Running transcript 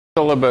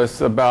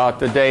Syllabus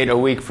about the date a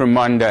week from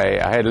Monday.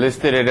 I had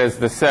listed it as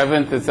the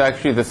 7th. It's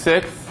actually the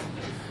 6th.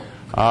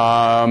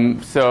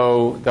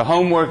 So the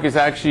homework is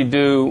actually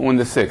due on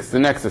the 6th, the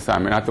next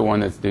assignment, not the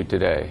one that's due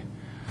today.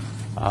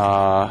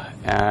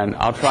 And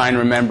I'll try and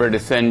remember to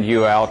send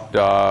you out,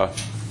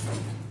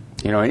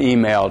 an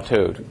email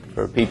too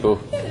for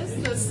people. It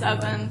is the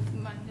 7th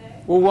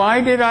Monday. Well, why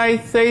did I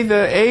say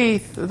the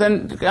 8th?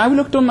 Then I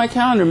looked on my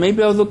calendar.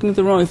 Maybe I was looking at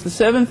the wrong. If the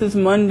 7th is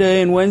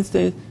Monday and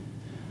Wednesday.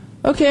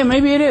 Okay,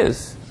 maybe it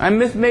is.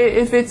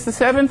 If it's the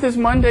 7th is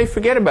Monday,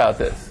 forget about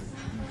this.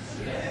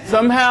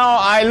 Somehow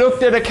I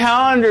looked at a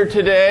calendar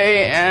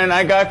today and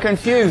I got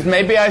confused.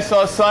 Maybe I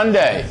saw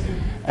Sunday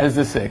as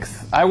the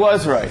 6th. I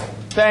was right.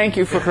 Thank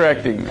you for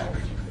correcting me.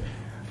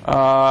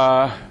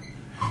 Yeah,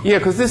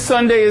 because this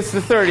Sunday is the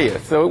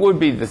 30th, so it would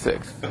be the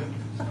 6th.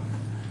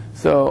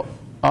 So,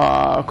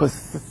 because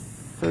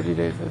 30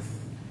 days is...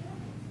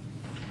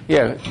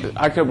 Yeah,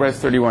 October has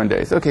 31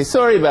 days. Okay,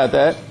 sorry about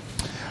that.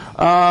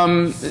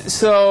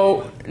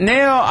 So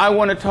now I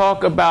want to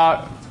talk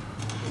about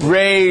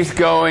rays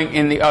going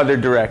in the other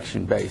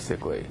direction,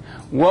 basically.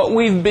 What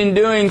we've been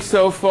doing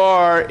so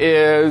far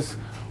is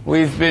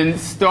we've been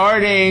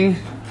starting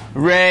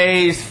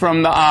rays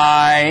from the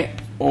eye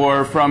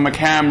or from a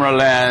camera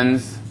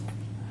lens,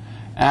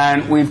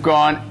 and we've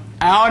gone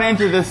out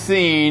into the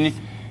scene,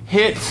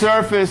 hit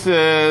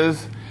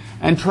surfaces,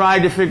 and tried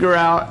to figure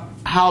out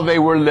how they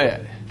were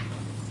lit.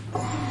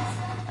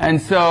 And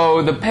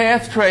so the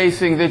path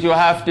tracing that you'll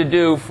have to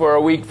do for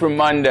a week from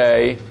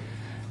Monday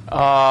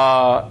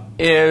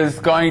is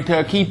going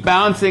to keep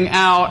bouncing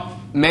out,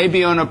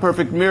 maybe on a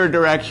perfect mirror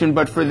direction,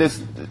 but for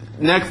this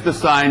next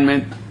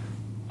assignment,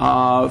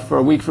 for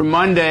a week from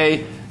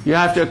Monday, you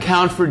have to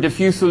account for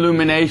diffuse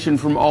illumination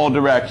from all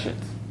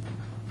directions.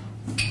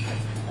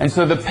 And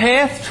so the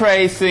path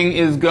tracing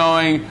is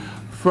going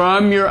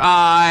from your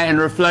eye and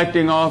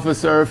reflecting off a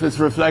surface,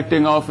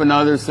 reflecting off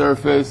another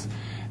surface,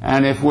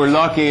 and if we're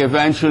lucky,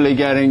 eventually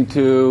getting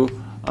to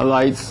a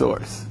light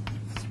source.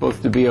 It's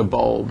supposed to be a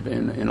bulb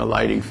in a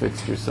lighting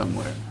fixture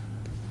somewhere.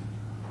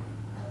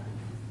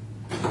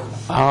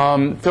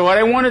 So what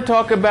I want to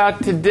talk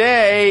about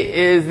today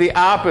is the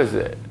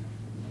opposite.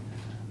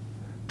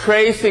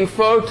 Tracing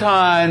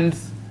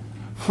photons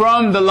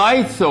from the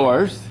light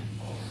source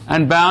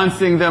and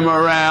bouncing them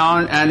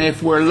around, and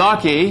if we're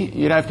lucky,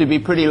 you'd have to be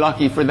pretty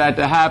lucky for that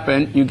to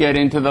happen, you get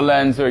into the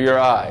lens or your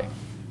eye.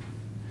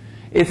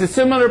 It's a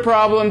similar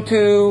problem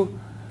to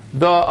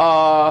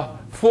the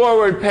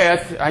forward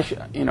path,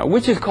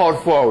 which is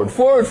called forward.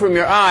 Forward from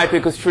your eye,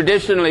 because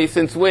traditionally,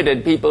 since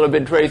Whitted, people have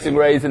been tracing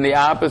rays in the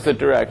opposite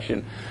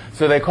direction.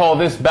 So they call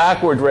this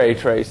backward ray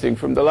tracing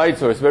from the light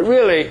source. But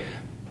really,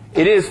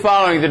 it is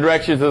following the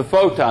directions of the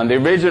photon. The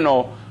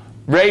original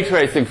ray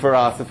tracing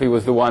philosophy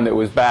was the one that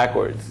was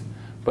backwards.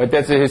 But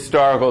that's a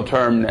historical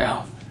term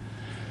now.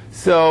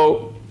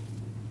 So,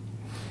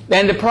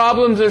 and the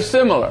problems are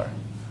similar.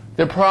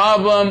 The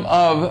problem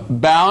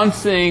of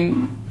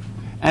bouncing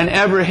and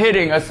ever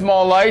hitting a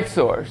small light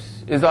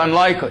source is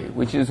unlikely,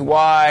 which is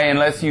why,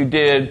 unless you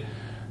did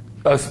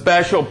a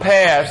special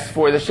pass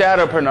for the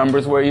shadow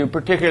penumbras where you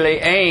particularly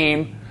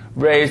aim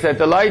rays at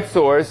the light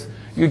source,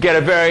 you get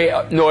a very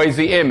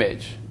noisy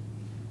image.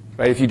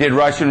 Right? If you did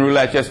Russian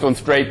roulette just on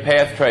straight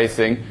path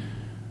tracing,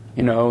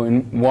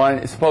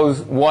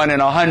 suppose 1 in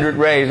 100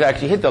 rays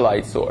actually hit the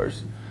light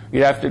source.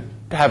 You'd have to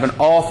have an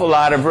awful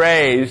lot of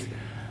rays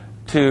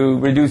to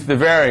reduce the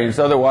variance.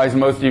 Otherwise,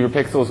 most of your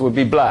pixels would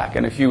be black,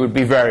 and a few would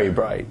be very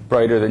bright,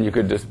 brighter than you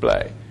could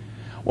display.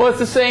 Well, it's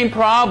the same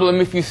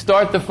problem if you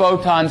start the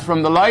photons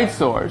from the light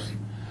source,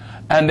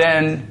 and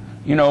then,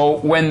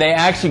 when they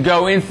actually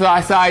go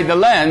inside the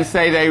lens,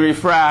 say they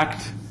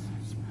refract,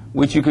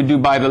 which you could do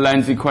by the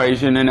lens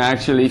equation and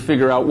actually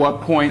figure out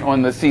what point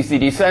on the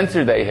CCD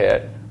sensor they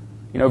hit,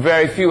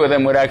 very few of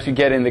them would actually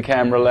get in the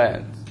camera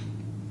lens.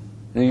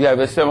 And you have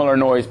a similar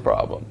noise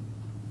problem.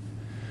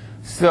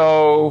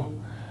 So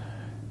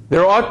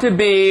there ought to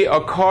be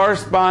a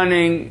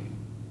corresponding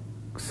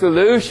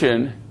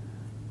solution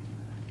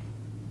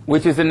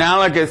which is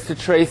analogous to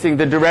tracing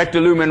the direct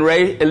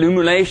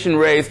illumination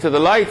rays to the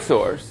light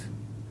source,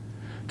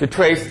 to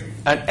trace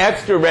an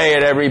extra ray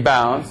at every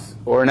bounce,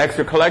 or an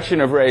extra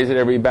collection of rays at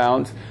every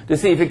bounce, to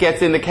see if it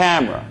gets in the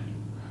camera.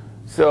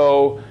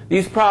 So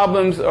these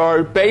problems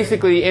are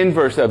basically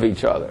inverse of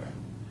each other.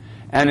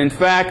 And in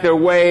fact, there are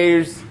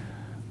ways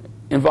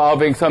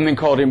involving something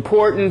called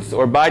importance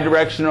or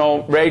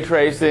bidirectional ray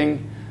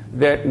tracing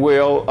that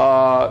we'll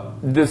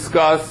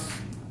discuss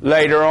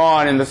later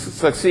on in the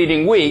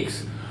succeeding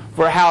weeks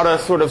for how to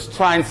sort of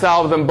try and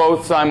solve them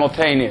both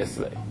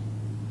simultaneously.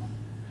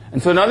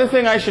 And so another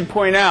thing I should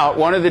point out,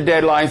 one of the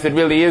deadlines that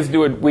really is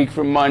due a week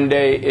from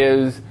Monday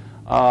is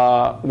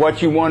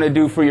what you want to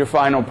do for your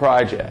final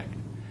project.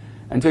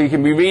 And so you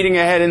can be reading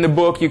ahead in the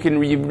book, you can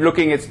be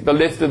looking at the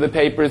list of the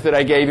papers that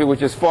I gave you,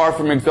 which is far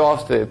from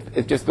exhaustive.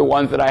 It's just the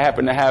ones that I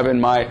happen to have in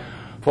my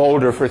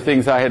folder for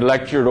things I had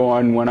lectured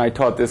on when I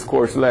taught this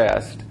course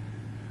last.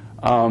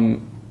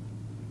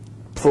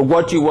 For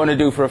what you want to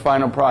do for a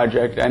final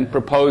project and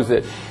propose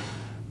it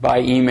by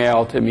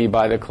email to me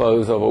by the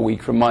close of a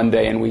week from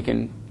Monday, and we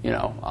can,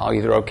 I'll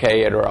either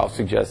okay it or I'll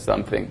suggest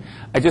something.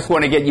 I just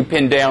want to get you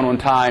pinned down on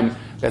time.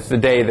 That's the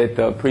day that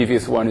the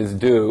previous one is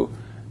due,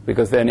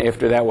 because then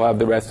after that we'll have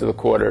the rest of the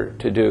quarter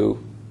to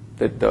do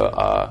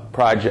the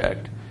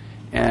project.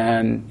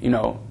 And,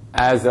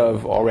 as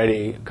of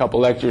already a couple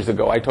lectures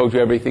ago, I told you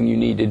everything you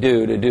need to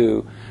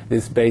do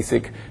this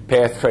basic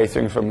path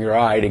tracing from your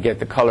eye to get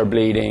the color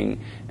bleeding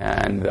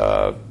and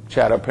the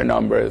shadow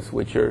penumbras,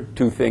 which are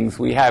two things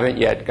we haven't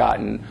yet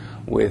gotten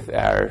with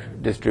our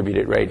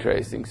distributed ray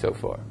tracing so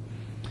far.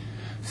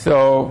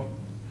 So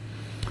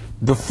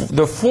the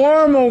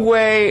formal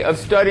way of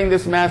studying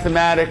this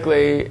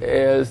mathematically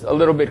is a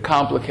little bit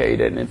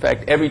complicated. And in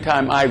fact, every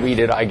time I read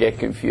it, I get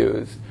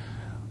confused.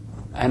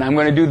 And I'm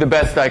going to do the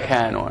best I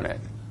can on it.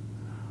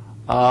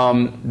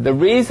 The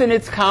reason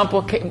it's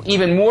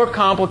even more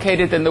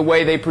complicated than the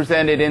way they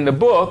present it in the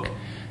book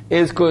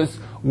is because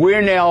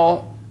we're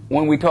now,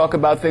 when we talk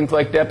about things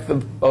like depth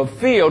of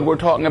field, we're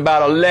talking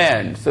about a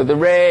lens. So the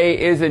ray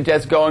isn't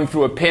just going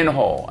through a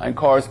pinhole and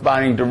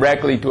corresponding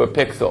directly to a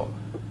pixel.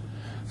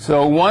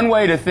 So one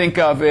way to think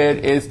of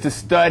it is to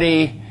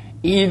study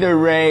either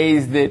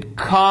rays that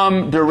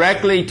come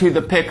directly to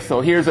the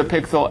pixel. Here's a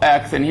pixel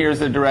x and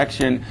here's a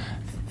direction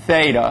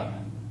theta,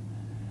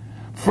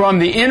 from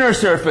the inner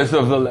surface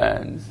of the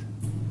lens,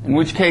 in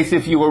which case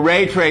if you were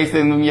ray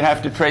tracing them, you'd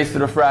have to trace the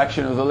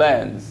refraction of the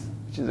lens,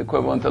 which is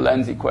equivalent to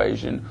Lens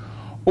equation.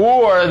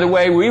 Or the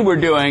way we were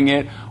doing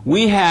it,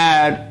 we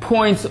had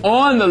points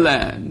on the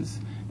lens,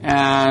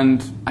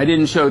 and I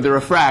didn't show the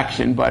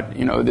refraction, but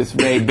this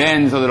ray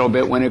bends a little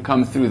bit when it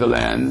comes through the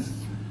lens,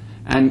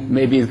 and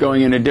maybe is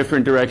going in a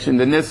different direction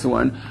than this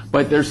one,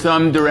 but there's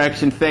some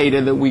direction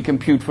theta that we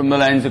compute from the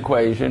Lens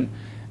equation.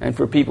 And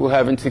for people who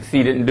haven't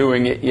succeeded in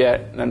doing it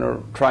yet and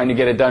are trying to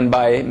get it done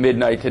by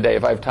midnight today,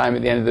 if I have time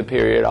at the end of the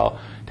period, I'll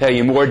tell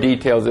you more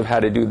details of how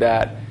to do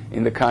that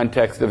in the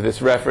context of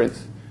this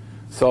reference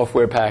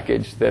software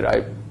package that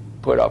I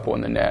put up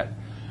on the net.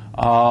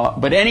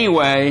 But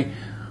anyway,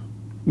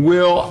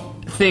 we'll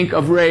think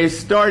of rays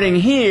starting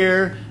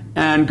here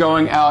and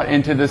going out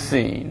into the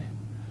scene.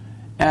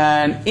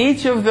 And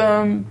each of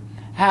them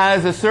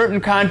has a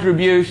certain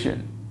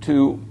contribution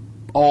to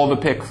all the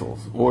pixels,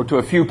 or to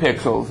a few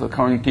pixels,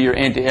 according to your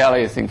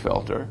anti-aliasing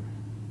filter.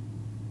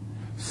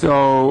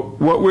 So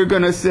what we're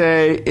going to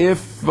say,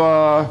 if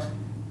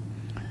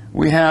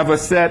we have a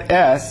set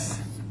S,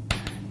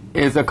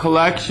 is a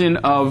collection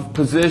of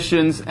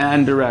positions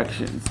and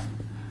directions.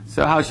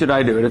 So how should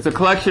I do it? It's a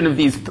collection of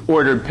these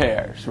ordered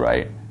pairs,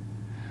 right?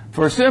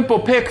 For a simple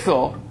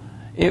pixel,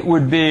 it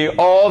would be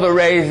all the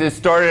rays that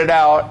started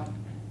out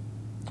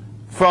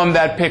from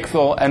that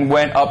pixel and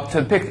went up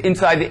to the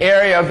inside the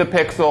area of the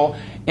pixel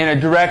in a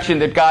direction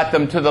that got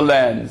them to the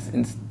lens.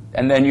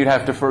 And then you'd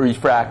have to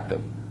refract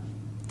them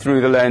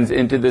through the lens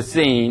into the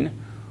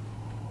scene.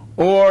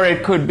 Or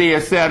it could be a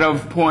set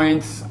of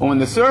points on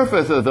the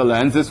surface of the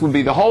lens. This would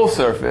be the whole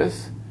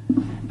surface.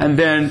 And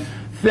then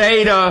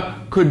theta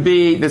could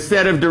be the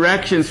set of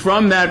directions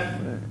from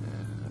that,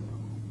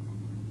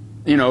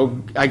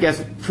 I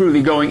guess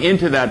truly going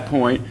into that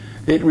point,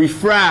 that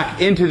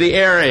refract into the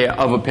area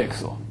of a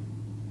pixel.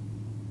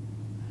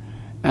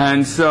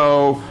 And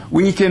so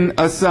we can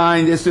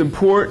assign this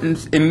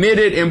importance,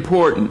 emitted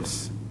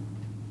importance,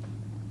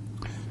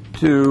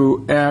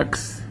 to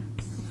x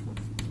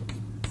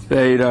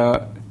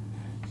theta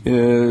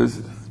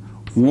is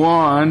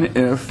 1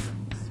 if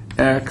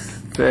x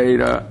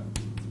theta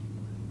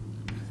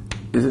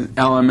is an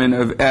element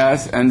of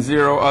S and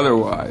 0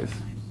 otherwise.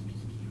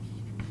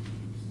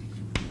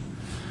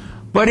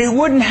 But it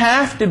wouldn't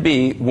have to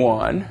be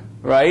 1,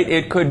 right?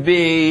 It could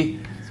be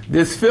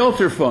this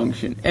filter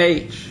function,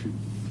 h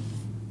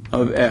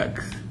of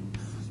x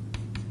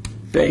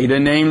theta.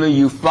 Namely,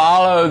 you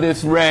follow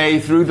this ray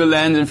through the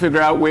lens and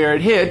figure out where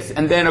it hits,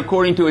 and then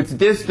according to its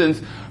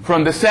distance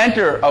from the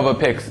center of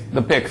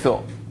the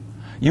pixel,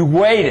 you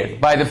weight it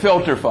by the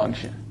filter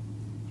function.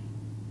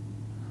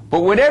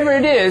 But whatever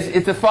it is,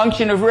 it's a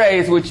function of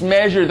rays which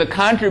measure the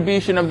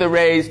contribution of the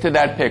rays to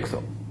that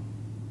pixel.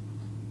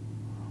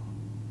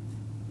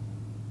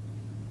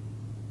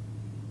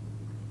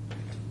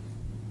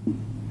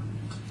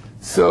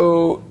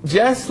 So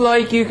just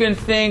like you can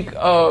think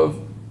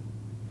of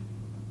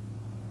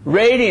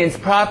radiance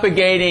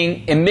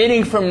propagating,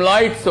 emitting from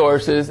light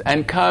sources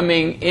and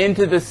coming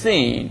into the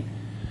scene,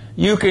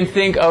 you can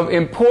think of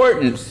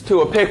importance to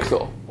a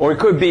pixel. Or it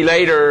could be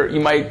later, you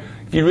might,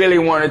 if you really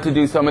wanted to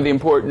do some of the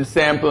importance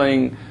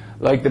sampling,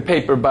 like the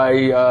paper by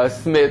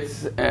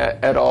Smits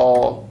et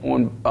al.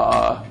 On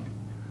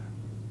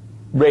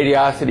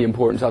radiosity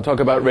importance. I'll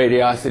talk about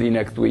radiosity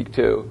next week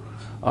too.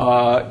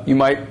 You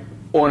might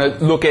want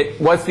to look at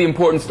what's the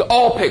importance to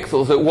all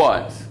pixels at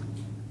once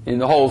in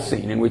the whole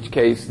scene, in which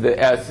case the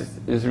S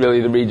is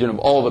really the region of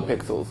all the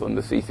pixels on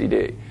the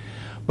CCD.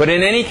 But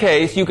in any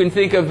case, you can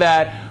think of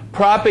that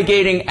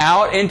propagating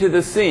out into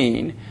the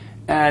scene,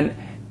 and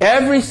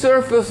every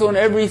surface on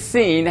every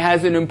scene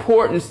has an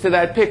importance to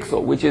that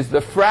pixel, which is the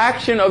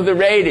fraction of the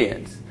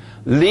radiance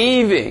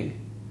leaving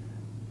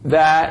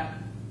that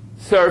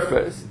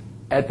surface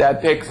at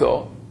that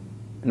pixel.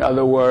 In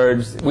other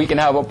words, we can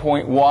have a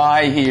point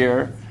y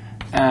here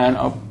and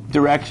a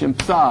direction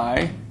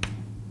psi,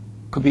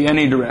 could be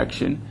any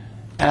direction,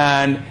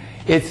 and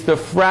it's the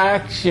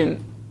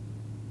fraction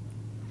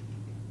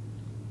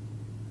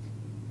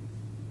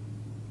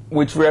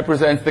which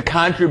represents the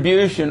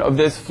contribution of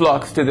this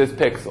flux to this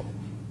pixel.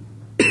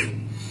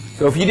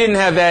 So if you didn't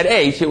have that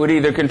h, it would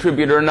either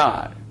contribute or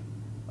not.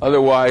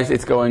 Otherwise,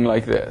 it's going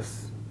like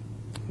this,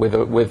 with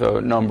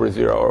a number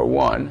 0 or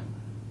 1.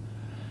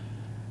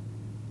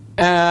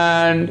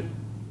 And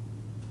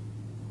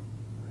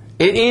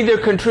it either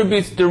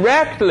contributes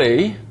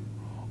directly,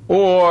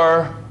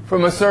 or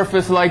from a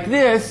surface like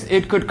this,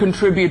 it could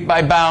contribute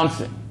by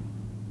bouncing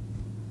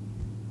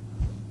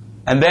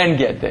and then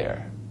get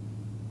there.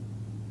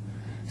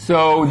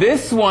 So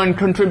this one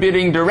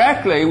contributing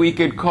directly, we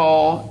could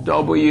call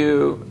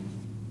W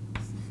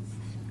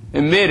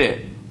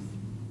emitted,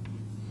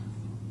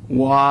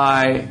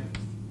 Y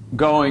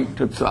going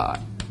to psi.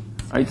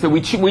 Right? So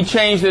we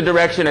changed the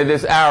direction of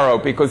this arrow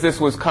because this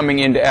was coming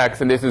into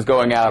X and this is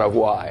going out of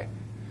Y.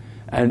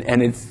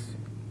 And it's,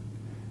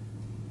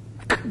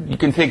 you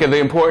can think of the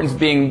importance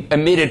being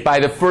emitted by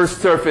the first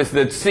surface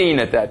that's seen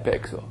at that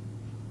pixel.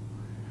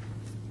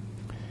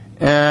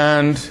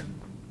 And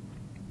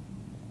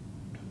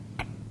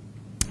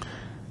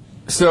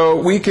so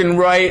we can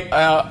write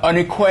an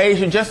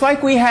equation just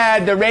like we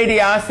had the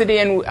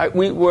radiosity, and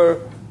we were,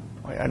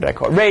 what did I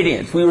call it?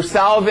 Radiance. We were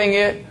solving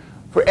it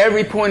for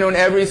every point on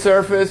every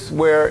surface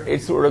where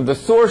it's sort of the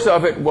source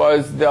of it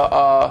was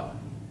the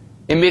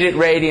emitted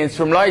radiance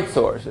from light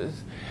sources.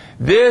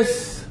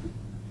 This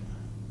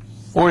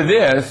or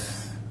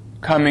this,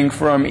 coming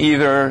from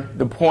either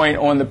the point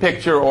on the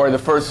picture or the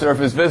first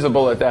surface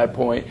visible at that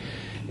point,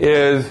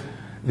 is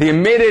the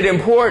emitted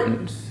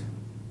importance.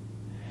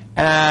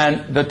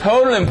 And the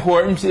total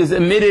importance is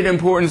emitted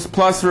importance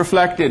plus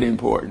reflected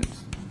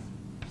importance.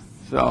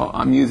 So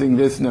I'm using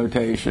this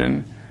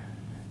notation.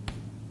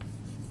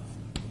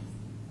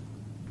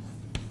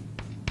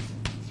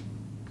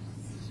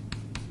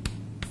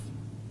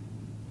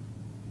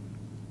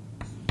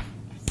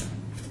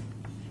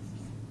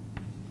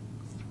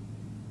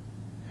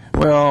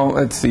 Well,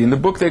 let's see. In the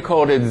book they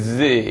called it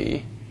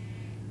Z.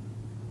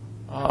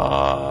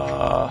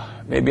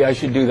 Maybe I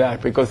should do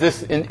that because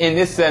this, in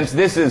this sense,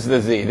 this is the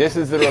Z. This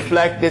is the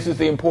this is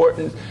the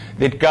importance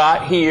that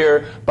got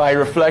here by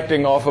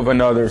reflecting off of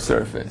another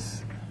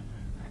surface.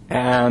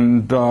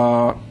 And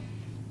so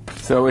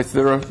it's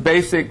the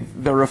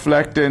the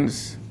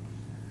reflectance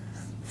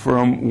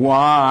from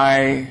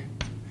Y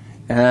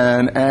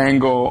and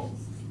angle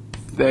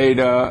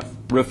theta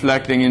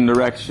reflecting in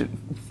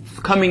direction,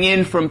 coming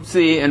in from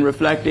C and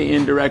reflecting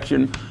in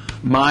direction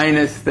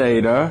minus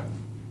theta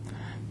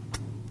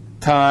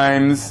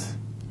times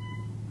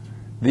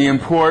the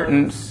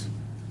importance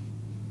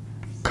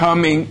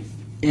coming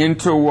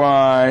into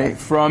Y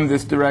from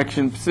this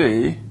direction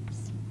C.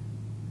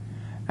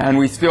 And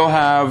we still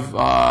have,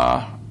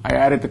 I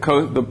added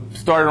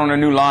started on a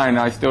new line.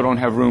 I still don't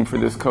have room for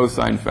this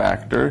cosine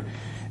factor.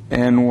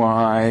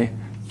 NY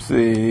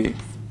C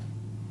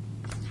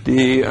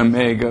d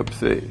omega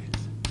psi.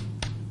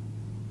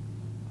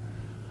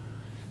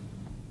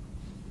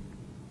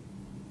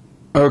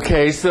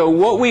 Okay, so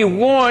what we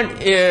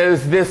want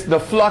is the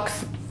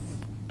flux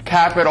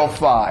capital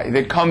phi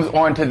that comes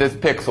onto this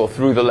pixel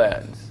through the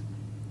lens.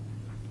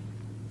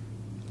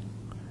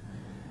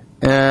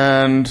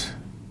 And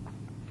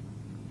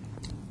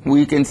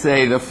we can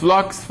say the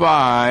flux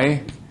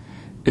phi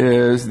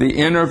is the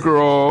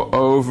integral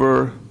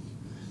over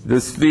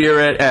the sphere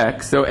at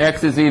X. So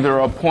X is either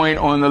a point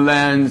on the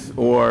lens,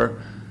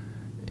 or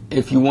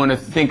if you want to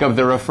think of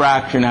the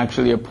refraction,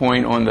 actually a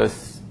point on the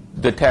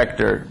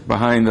detector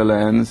behind the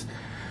lens,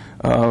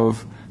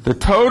 of the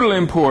total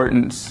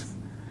importance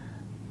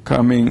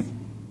coming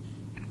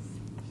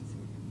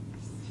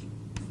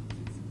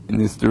in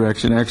this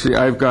direction. Actually,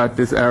 I've got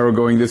this arrow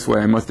going this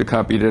way. I must have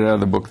copied it out of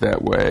the book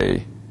that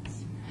way.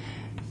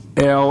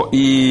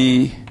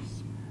 LE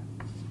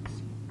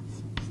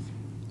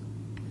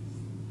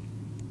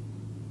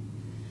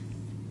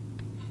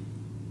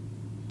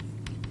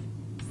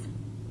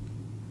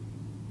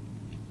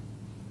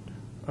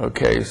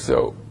Okay,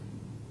 so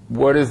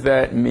what does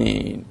that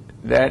mean?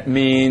 That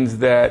means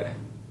that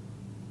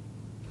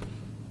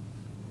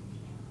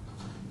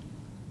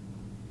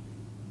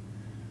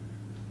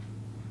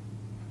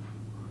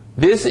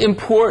this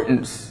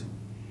importance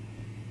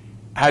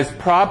has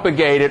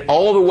propagated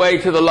all the way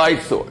to the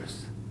light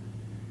source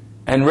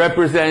and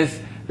represents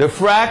the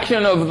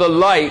fraction of the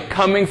light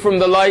coming from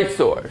the light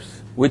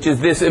source, which is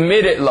this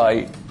emitted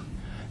light,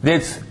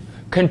 that's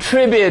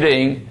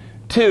contributing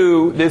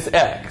to this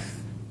X,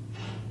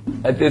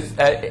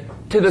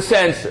 to the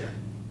sensor.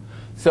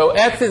 So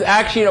X is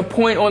actually a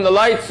point on the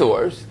light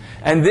source,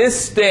 and this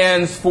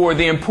stands for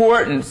the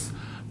importance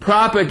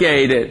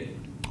propagated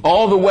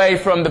all the way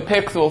from the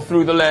pixel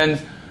through the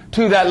lens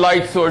to that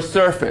light source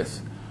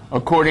surface,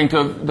 according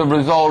to the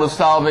result of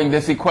solving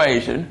this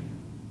equation.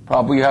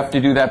 Probably you have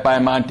to do that by a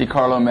Monte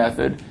Carlo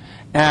method.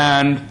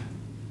 And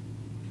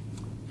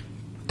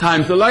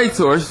times the light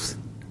source.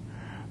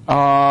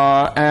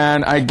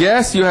 And I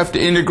guess you have to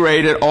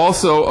integrate it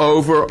also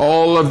over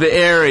all of the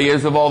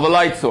areas of all the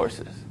light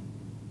sources.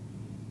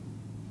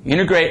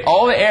 Integrate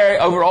all the area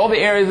over all the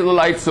areas of the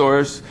light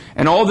source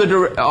and all the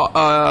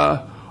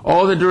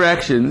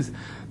directions.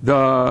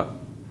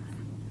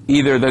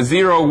 Either the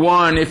 0,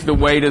 1 if the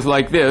weight is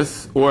like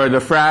this, or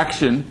the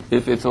fraction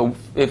if it's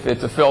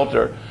a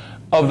filter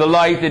of the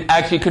light that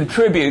actually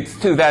contributes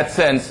to that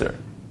sensor.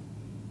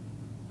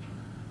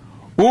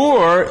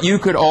 Or you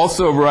could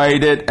also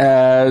write it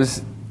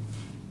as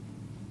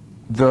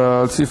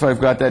let's see if I've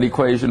got that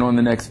equation on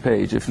the next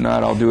page. If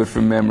not, I'll do it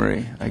from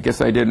memory. I guess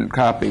I didn't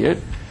copy it.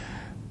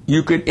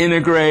 You could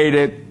integrate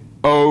it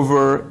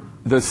over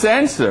the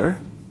sensor.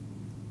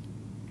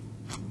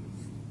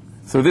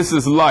 So this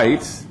is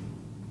light,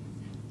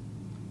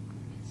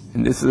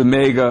 and this is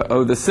omega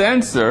of the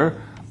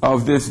sensor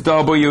of this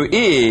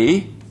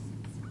WE.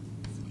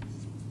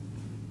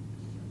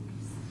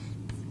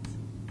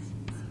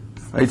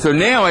 Right, so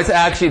now it's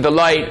actually the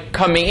light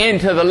coming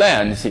into the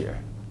lens here.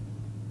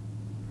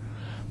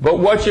 But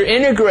what you're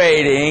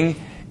integrating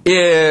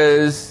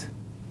is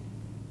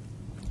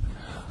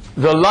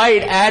the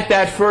light at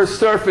that first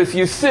surface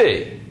you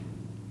see.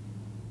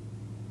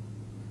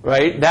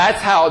 Right?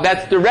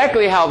 That's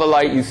directly how the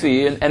light you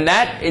see. And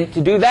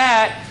to do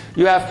that,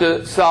 you have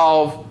to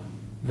solve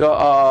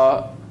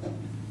the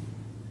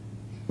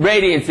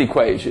radiance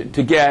equation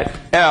to get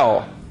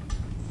L.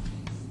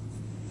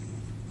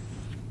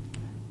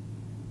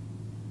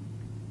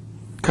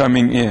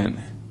 Coming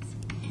in.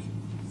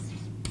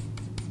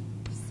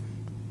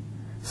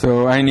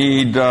 So I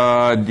need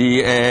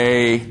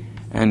dA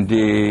and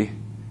d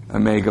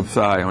omega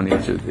psi on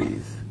each of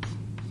these.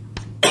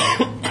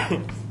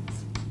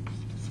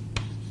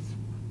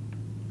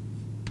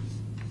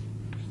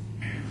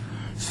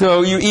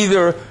 So you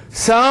either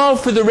solve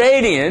for the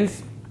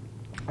radiance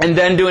and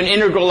then do an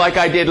integral like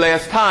I did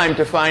last time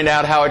to find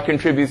out how it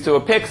contributes to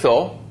a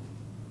pixel,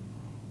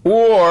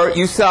 or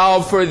you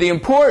solve for the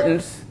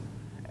importance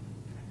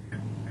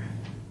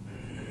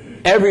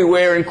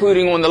everywhere,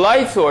 including on the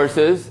light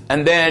sources,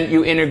 and then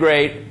you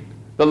integrate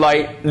the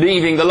light,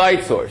 leaving the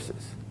light sources.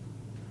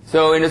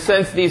 So in a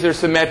sense, these are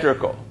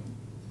symmetrical.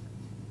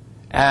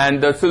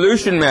 And the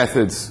solution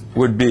methods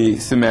would be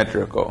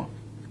symmetrical.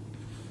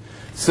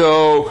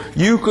 So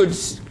you could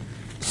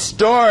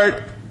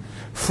start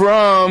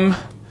from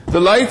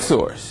the light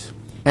source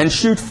and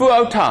shoot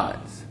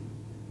photons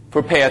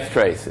for path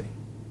tracing.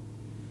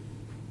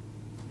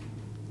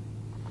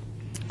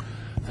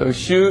 So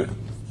shoot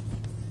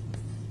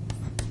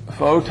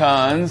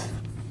photons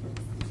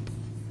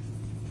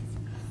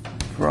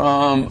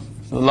from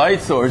the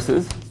light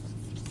sources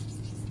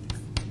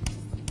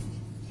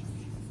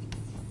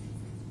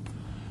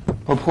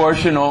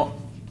proportional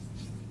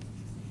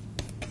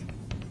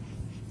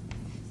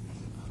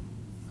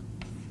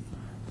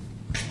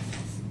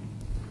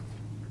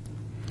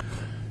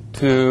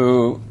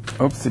to,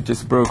 oops, it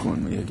just broke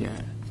on me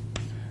again.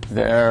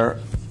 There,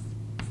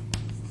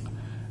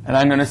 and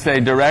I'm going to say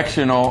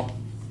directional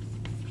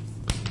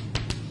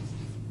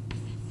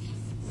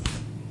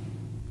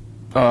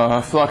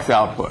flux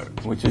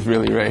output, which is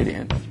really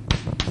radiant.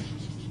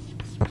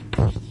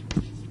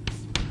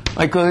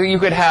 Like you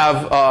could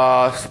have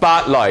a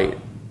spotlight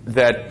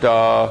that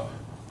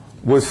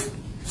was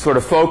sort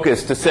of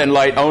focused to send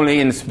light only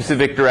in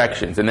specific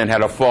directions and then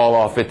had a fall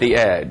off at the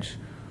edge.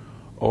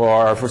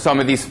 Or for some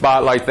of these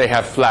spotlights, they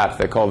have flaps.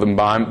 They call them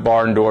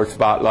barn door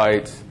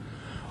spotlights.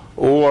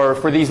 Or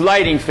for these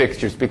lighting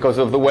fixtures, because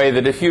of the way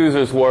the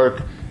diffusers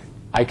work,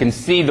 I can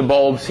see the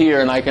bulbs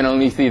here and I can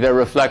only see their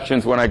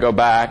reflections when I go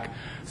back.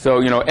 So,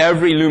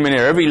 every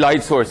luminaire, every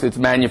light source that's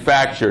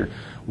manufactured,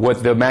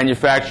 what the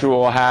manufacturer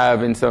will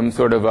have in some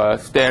sort of a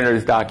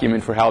standards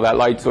document for how that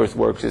light source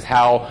works is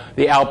how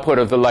the output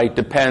of the light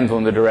depends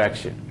on the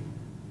direction.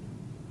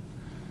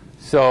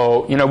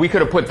 So, we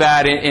could have put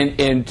that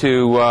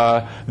into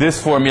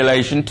this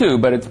formulation too,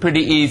 but it's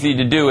pretty easy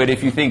to do it.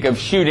 If you think of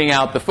shooting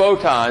out the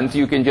photons,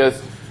 you can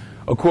just,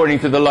 according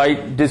to the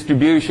light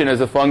distribution as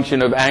a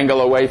function of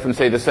angle away from,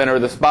 say, the center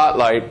of the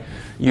spotlight,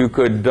 you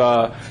could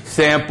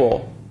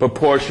sample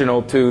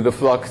proportional to the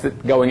flux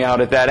going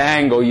out at that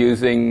angle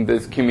using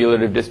this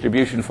cumulative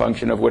distribution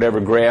function of whatever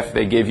graph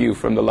they give you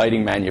from the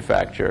lighting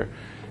manufacturer.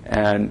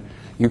 And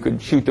you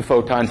could shoot the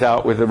photons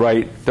out with the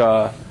right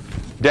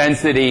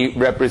density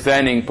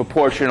representing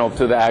proportional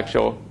to the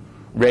actual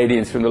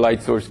radiance from the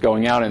light source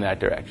going out in that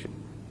direction.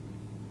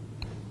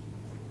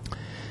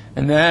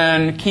 And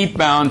then keep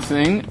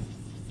bouncing.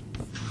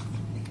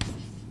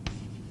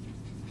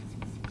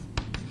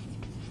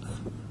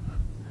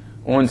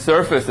 On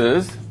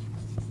surfaces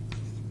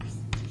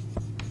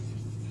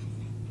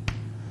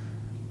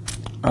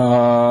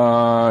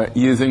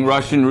using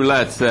Russian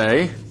roulette,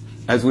 say,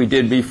 as we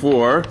did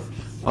before.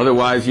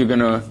 Otherwise, you're going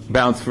to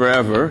bounce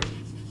forever.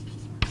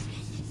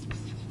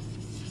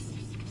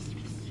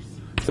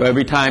 So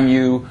every time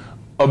you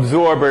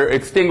absorb or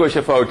extinguish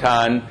a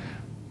photon,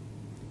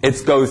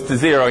 it goes to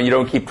zero, and you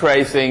don't keep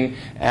tracing,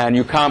 and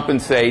you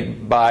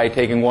compensate by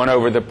taking 1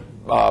 over the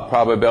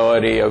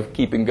probability of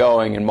keeping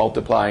going and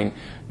multiplying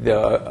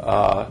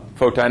the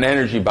photon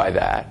energy by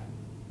that.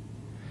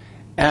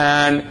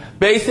 And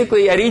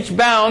basically, at each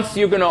bounce,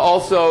 you're going to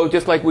also,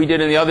 just like we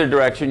did in the other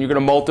direction, you're going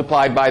to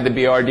multiply by the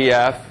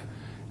BRDF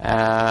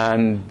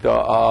and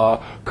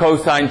the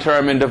cosine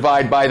term and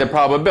divide by the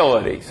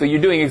probability. So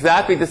you're doing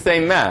exactly the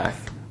same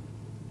math.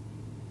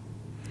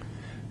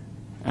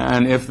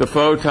 And if the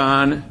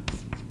photon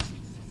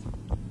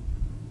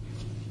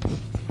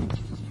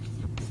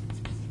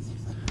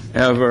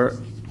ever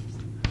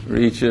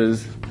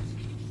reaches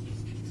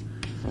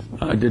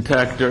a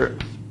detector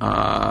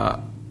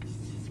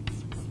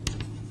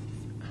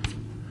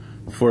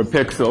for a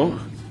pixel,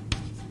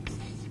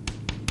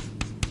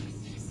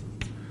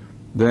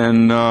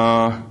 then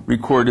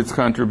record its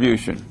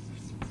contribution.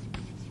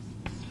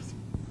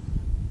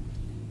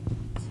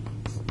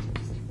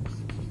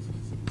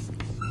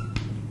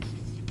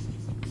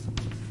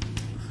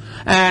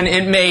 And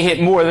it may hit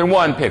more than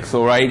one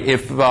pixel, right?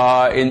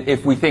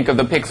 If we think of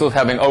the pixels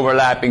having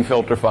overlapping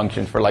filter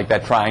functions for like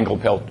that triangle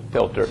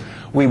filter,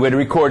 we would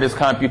record its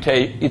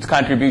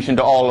contribution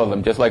to all of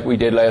them, just like we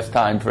did last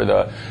time for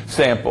the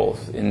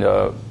samples in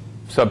the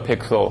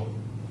subpixel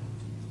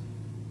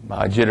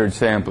jittered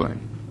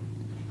sampling.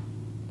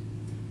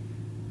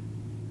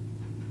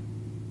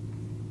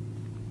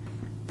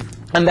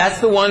 And that's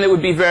the one that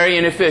would be very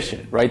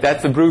inefficient, right?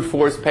 That's the brute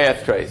force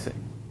path tracing.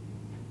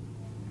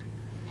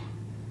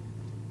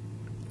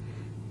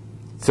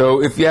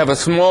 So if you have a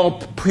small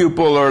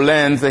pupil or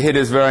lens, the hit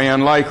is very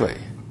unlikely.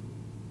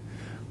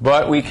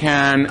 But we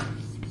can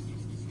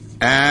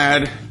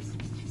add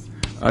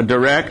a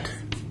direct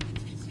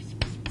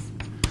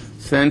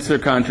sensor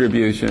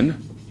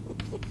contribution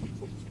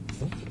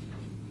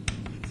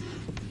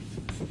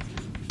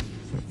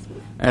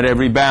at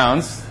every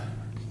bounce.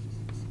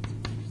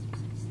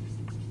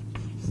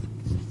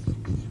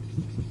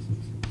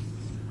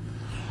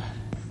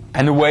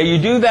 And the way you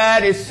do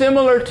that is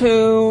similar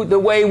to the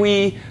way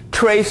we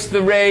trace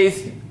the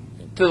rays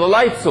to the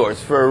light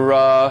source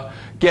for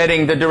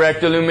getting the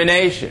direct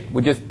illumination.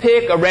 We just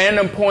pick a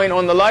random point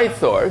on the light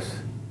source.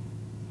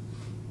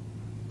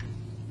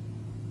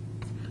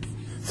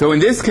 So in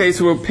this case,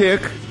 we'll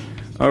pick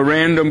a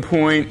random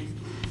point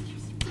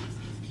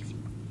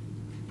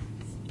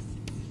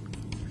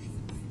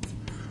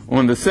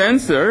on the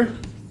sensor.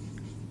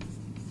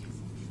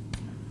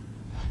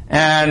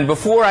 And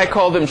before I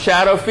call them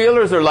shadow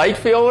feelers or light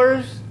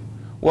feelers,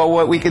 well,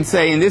 what we can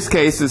say in this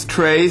case is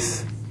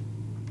trace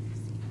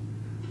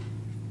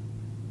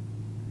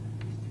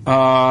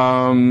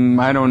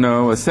I don't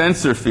know, a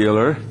sensor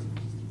feeler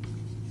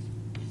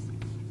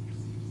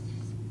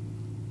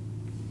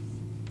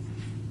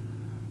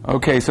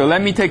okay, so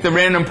let me take the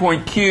random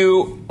point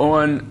Q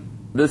on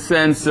the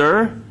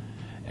sensor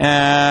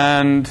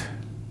and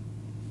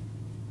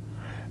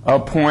a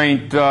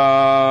point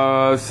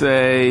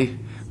say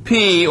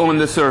P on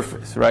the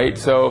surface, right?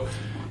 So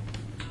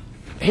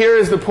here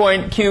is the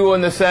point Q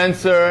on the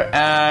sensor,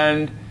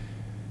 and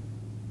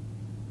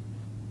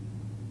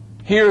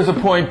here is a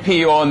point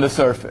P on the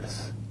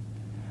surface.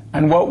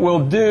 And what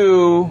we'll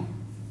do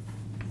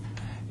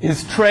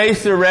is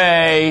trace a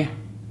ray.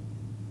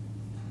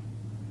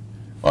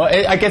 Well,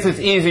 I guess it's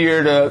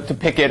easier to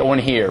pick it on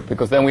here,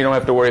 because then we don't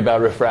have to worry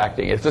about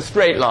refracting. It's a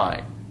straight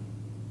line.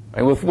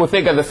 And we'll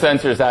think of the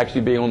sensor as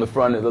actually being on the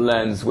front of the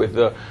lens with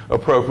the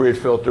appropriate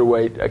filter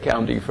weight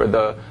accounting for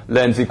the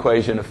lens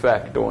equation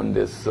effect on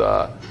this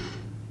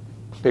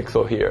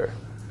pixel here.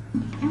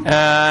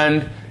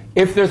 And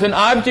if there's an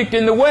object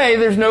in the way,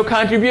 there's no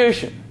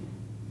contribution.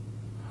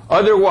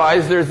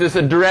 Otherwise, there's this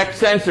a direct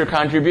sensor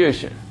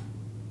contribution.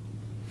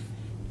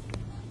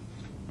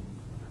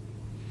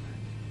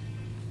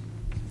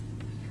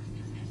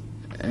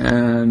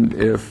 And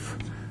if,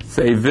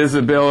 say,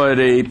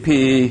 visibility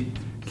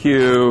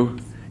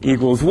PQ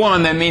equals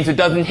 1, that means it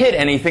doesn't hit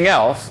anything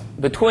else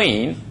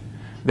between,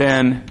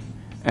 then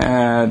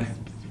add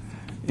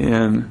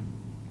in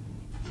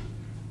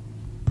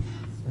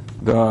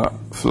the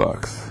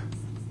flux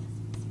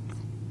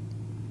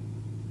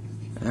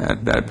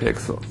at that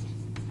pixel.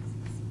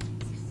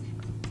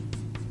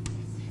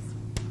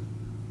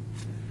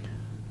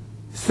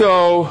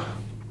 So,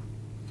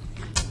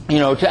 you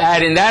know, to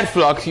add in that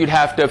flux, you'd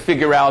have to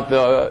figure out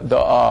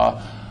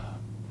the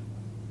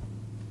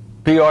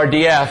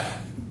BRDF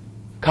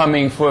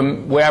coming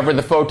from wherever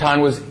the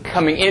photon was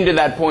coming into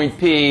that point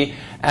P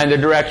and the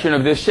direction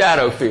of this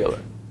shadow feeler.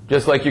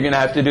 Just like you're going to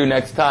have to do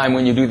next time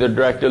when you do the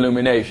direct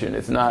illumination.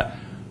 It's not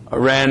a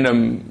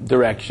random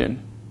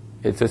direction.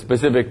 It's a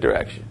specific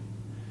direction.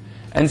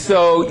 And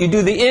so you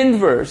do the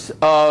inverse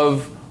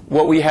of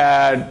what we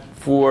had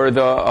for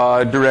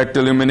the direct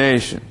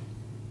illumination.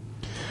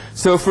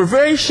 So for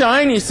very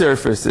shiny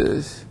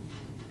surfaces,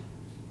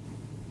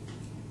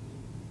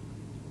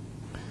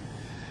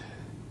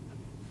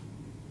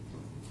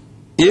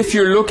 if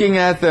you're looking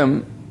at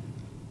them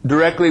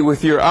directly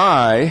with your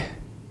eye,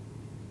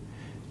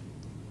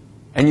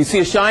 and you see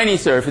a shiny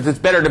surface, it's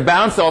better to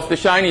bounce off the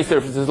shiny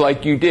surfaces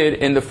like you did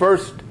in the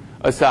first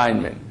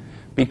assignment,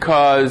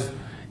 because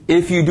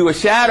if you do a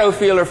shadow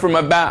feeler from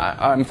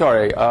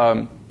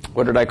a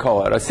what did I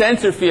call it? A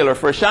sensor feeler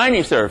for a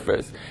shiny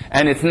surface,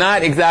 and it's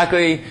not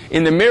exactly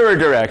in the mirror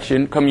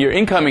direction, your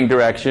incoming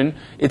direction,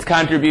 its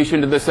contribution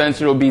to the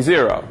sensor will be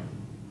 0.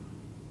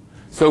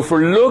 So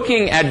for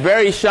looking at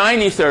very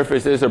shiny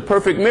surfaces or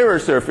perfect mirror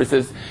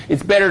surfaces,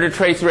 it's better to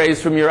trace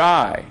rays from your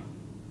eye.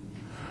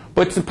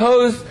 But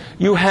suppose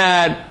you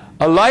had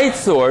a light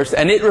source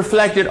and it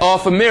reflected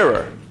off a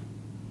mirror,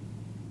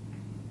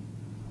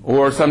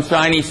 or some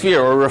shiny sphere,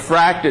 or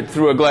refracted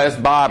through a glass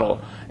bottle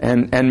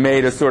and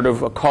made a sort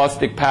of a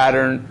caustic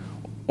pattern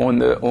on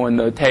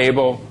the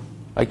table,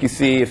 like you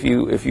see if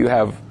you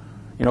have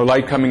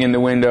light coming in the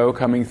window,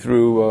 coming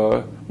through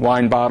a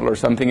wine bottle or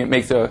something. It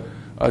makes a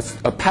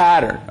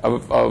pattern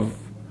of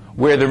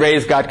where the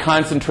rays got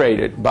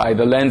concentrated by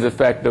the lens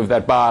effect of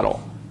that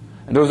bottle.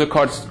 And those are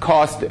called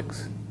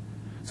caustics.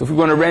 So if we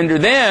want to render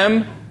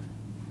them,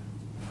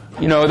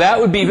 that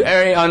would be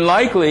very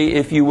unlikely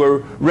if you were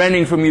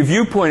rendering from your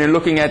viewpoint and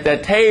looking at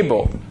that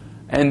table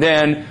and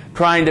then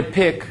trying to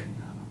pick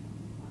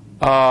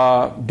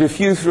a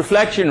diffuse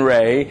reflection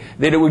ray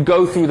that it would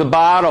go through the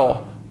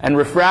bottle and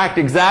refract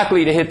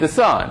exactly to hit the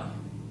sun.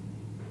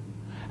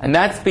 And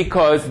that's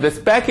because the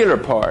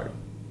specular part,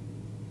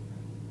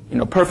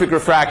 perfect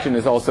refraction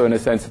is also in a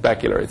sense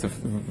specular. It's a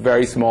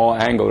very small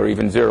angle or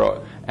even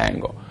 0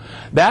 angle.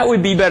 That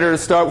would be better to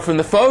start from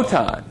the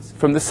photons,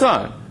 from the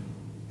sun.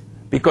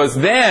 Because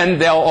then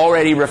they'll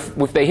already,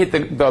 if they hit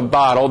the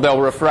bottle, they'll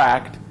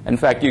refract. In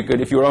fact, you could,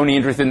 if you were only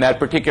interested in that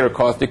particular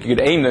caustic, you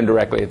could aim them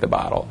directly at the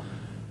bottle.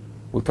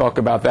 We'll talk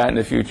about that in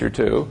the future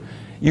too.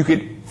 You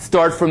could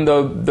start from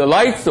the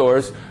light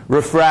source,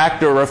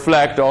 refract or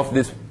reflect off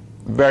this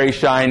very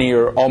shiny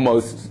or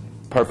almost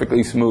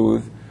perfectly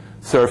smooth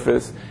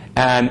surface,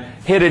 and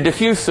hit a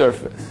diffuse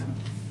surface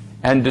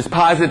and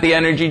deposit the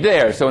energy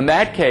there. So in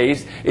that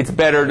case, it's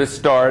better to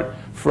start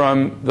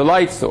from the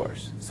light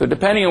source. So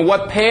depending on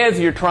what paths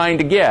you're trying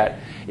to get,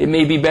 it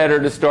may be better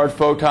to start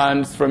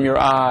photons from your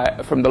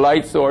eye, from the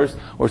light source,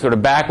 or sort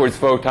of backwards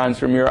photons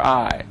from your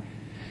eye.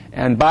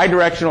 And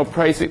bidirectional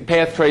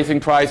path tracing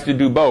tries to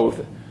do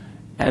both,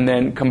 and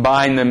then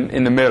combine them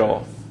in the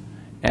middle,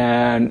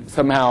 and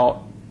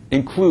somehow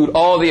include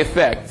all the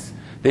effects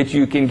that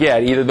you can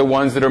get, either the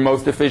ones that are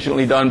most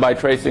efficiently done by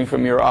tracing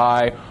from your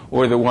eye,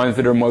 or the ones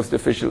that are most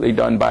efficiently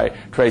done by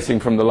tracing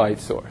from the light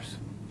source.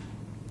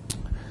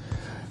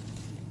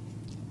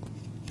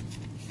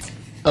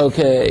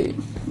 Okay,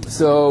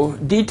 so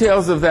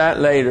details of that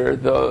later.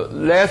 The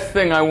last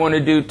thing I want to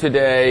do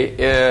today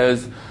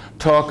is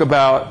talk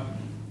about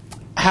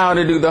how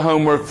to do the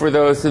homework for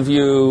those of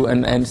you,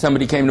 and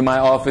somebody came to my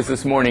office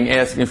this morning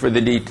asking for the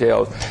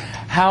details,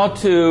 how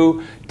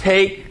to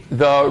take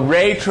the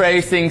ray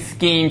tracing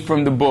scheme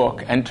from the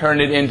book and turn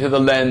it into the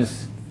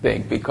lens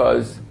thing,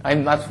 because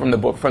I'm not from the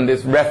book, from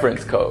this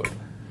reference code.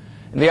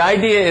 And the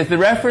idea is the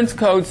reference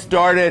code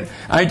started,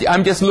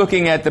 I'm just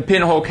looking at the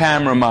pinhole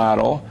camera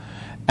model,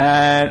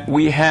 and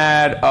we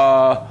had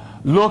a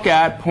look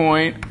at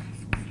point,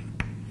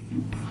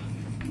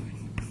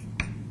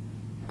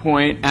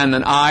 and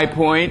an eye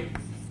point,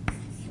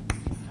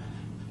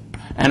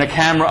 and a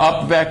camera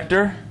up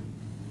vector.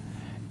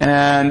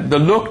 And the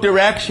look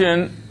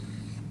direction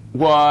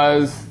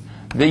was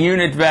the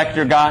unit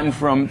vector gotten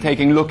from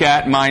taking look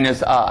at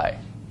minus eye.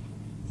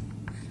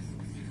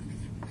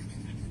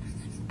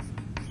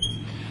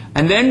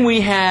 And then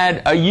we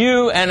had a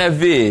U and a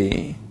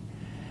V.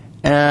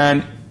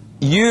 And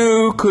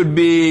U could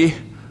be,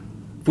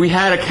 if we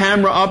had a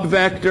camera up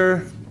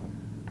vector,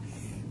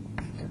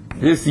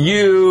 this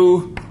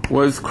U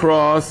was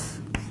cross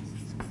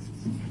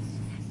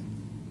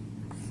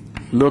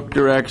look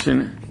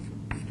direction.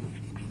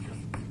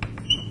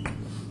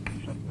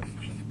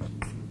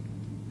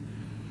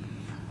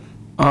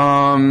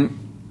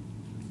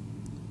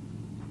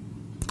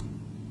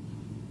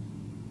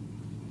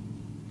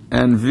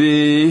 And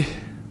V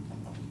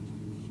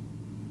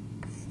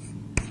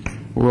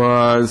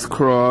was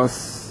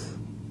cross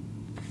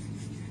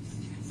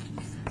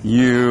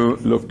U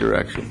look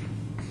direction.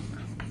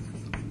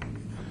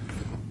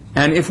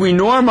 And if we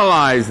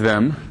normalize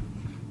them,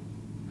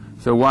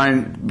 so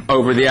 1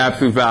 over the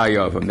absolute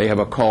value of them, they have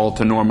a call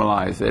to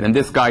normalize it. And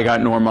this guy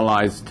got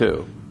normalized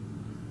too.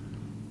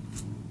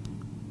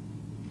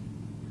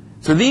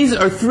 So these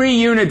are 3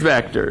 unit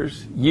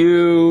vectors,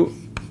 U,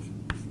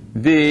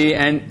 V,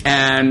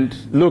 and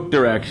look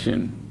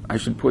direction. I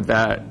should put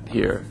that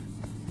here.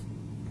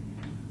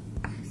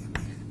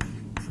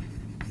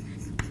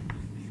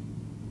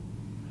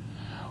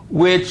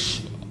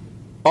 Which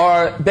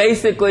are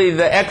basically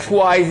the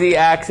XYZ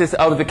axis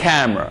of the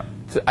camera.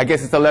 So I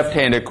guess it's a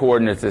left-handed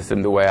coordinate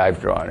system the way I've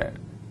drawn it,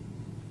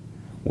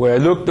 where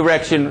look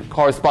direction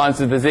corresponds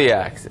to the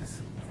Z-axis.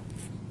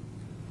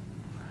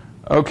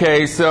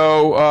 Okay,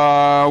 so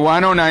why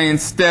don't I,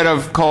 instead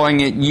of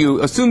calling it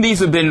U, assume these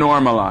have been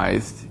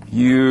normalized.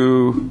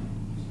 U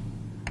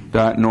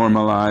dot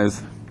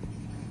normalize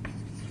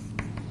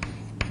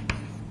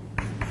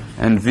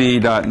and V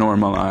dot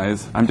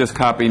normalize. I'm just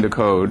copying the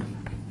code.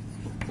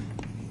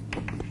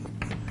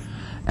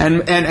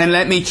 And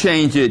let me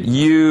change it.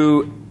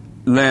 U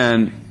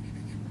len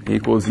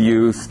equals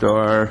U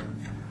star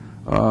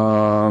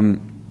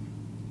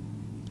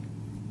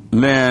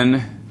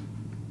len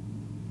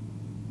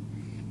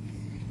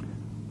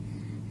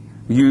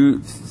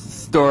U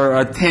star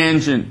a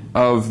tangent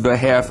of the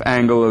half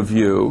angle of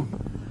U,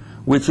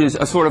 which is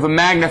a sort of a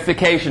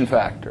magnification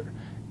factor.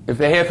 If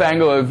the half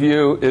angle of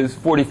U is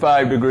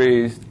 45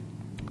 degrees, it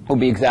will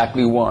be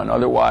exactly 1.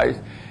 Otherwise,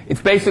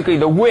 it's basically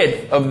the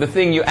width of the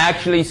thing you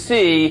actually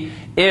see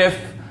if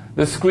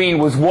the screen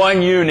was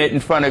 1 unit in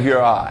front of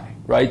your eye,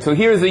 right? So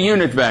here's a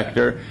unit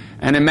vector,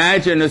 and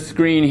imagine a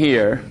screen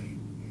here.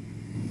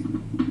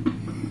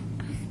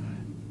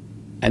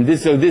 And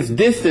so this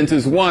distance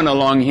is 1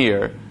 along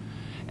here.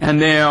 And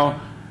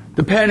now,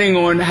 depending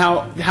on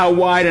how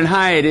wide and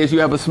high it is, you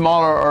have a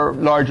smaller or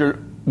larger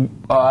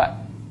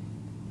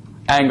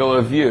angle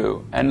of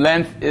view. And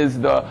length is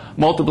the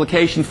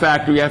multiplication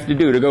factor you have to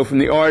do to go from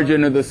the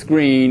origin of the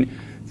screen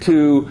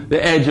to the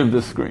edge of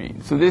the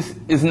screen. So this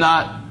is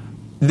not,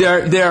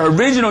 their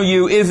original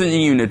U isn't a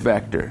unit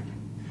vector.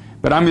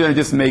 But I'm going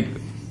to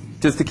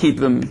just to keep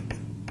them.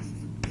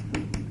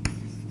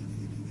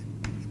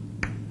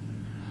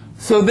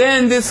 So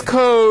then this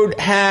code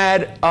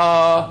had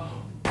a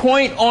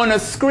point on a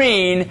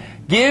screen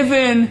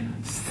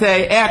given,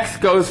 say, x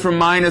goes from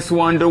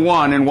 -1 to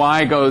 1 and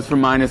y goes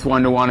from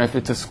 -1 to 1 if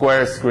it's a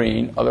square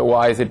screen.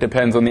 Otherwise, it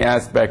depends on the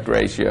aspect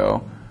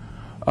ratio.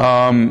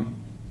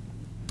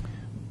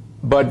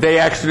 But they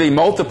actually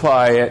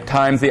multiply it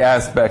times the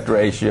aspect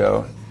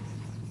ratio.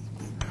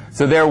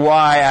 So their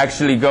y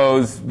actually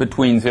goes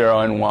between 0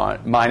 and 1,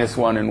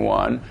 -1 and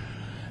 1.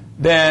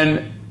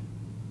 Then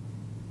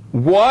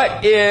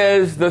what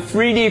is the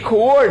 3D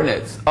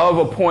coordinates of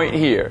a point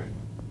here?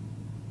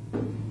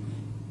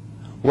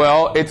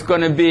 Well, it's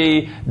going to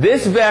be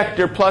this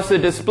vector plus a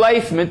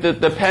displacement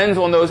that depends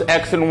on those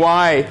x and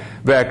y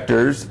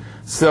vectors.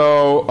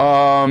 So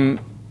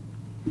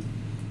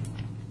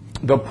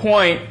the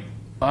point,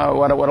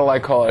 what do I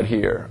call it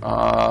here?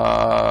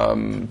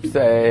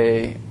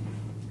 Say,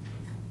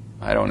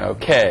 I don't know,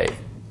 k.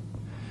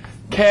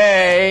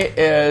 K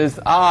is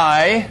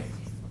I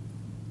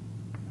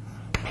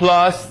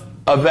plus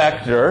a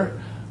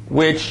vector,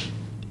 which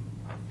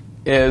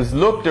is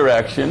look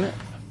direction.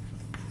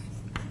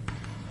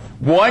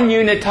 1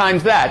 unit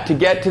times that to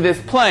get to this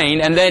plane,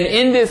 and then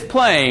in this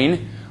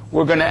plane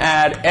we're going to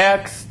add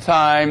x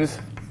times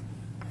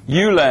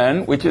u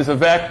len, which is a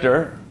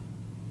vector,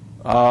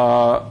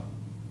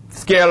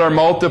 scalar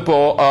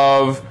multiple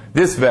of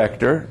this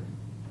vector.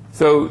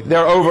 So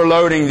they're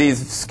overloading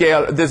this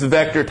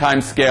vector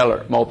times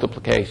scalar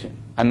multiplication.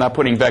 I'm not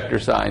putting vector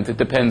signs. It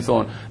depends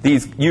on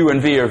these u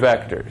and v are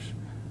vectors.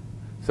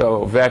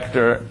 So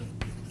vector.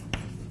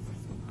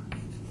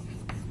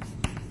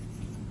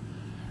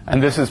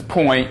 And this is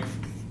point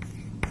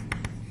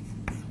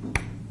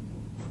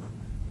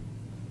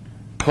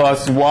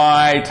plus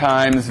y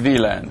times v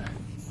len.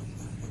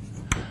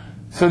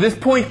 So this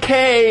point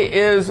k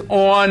is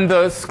on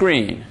the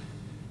screen.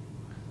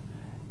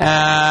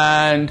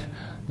 And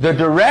the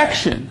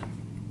direction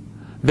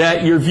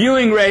that your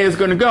viewing ray is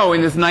going to go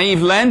in this naive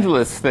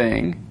lensless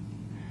thing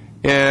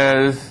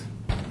is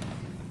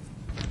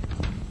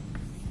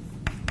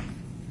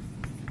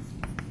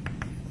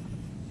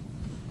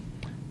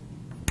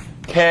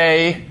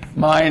k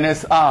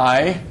minus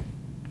I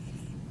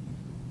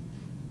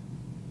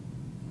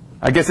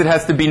guess it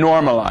has to be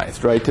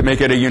normalized, right, to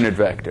make it a unit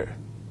vector.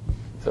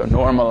 So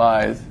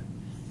normalize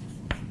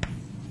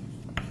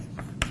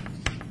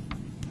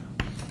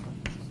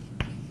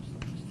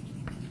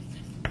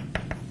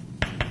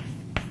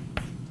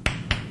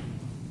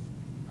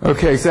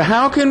Okay, so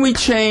how can we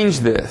change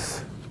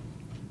this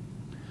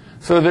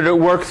so that it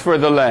works for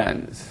the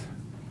lens?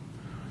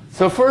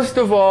 So first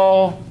of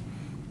all,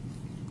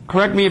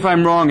 correct me if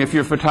I'm wrong if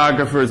you're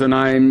photographers and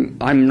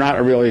I'm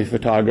not really a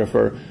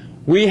photographer.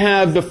 We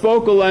have the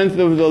focal length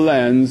of the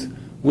lens,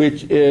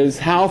 which is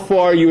how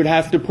far you would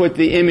have to put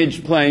the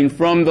image plane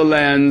from the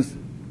lens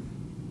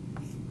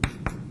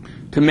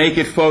to make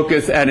it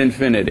focus at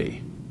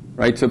infinity.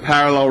 Right? So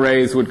parallel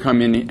rays would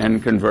come in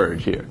and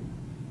converge here.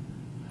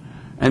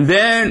 And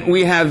then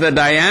we have the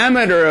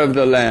diameter of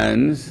the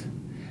lens,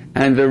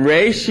 and the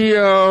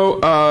ratio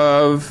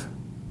of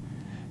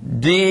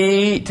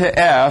D to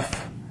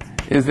F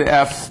is the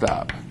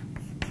f-stop.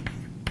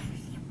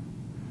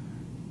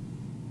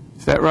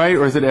 Is that right,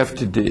 or is it F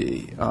to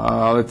D?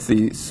 Let's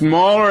see.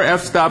 Smaller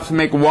f-stops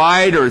make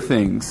wider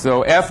things,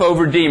 so F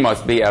over D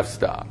must be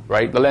f-stop,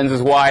 right? The lens is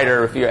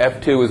wider if your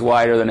F2 is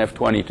wider than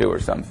F22 or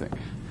something.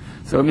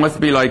 So it must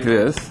be like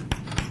this.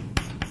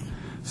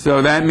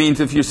 So that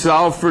means if you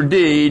solve for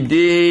D,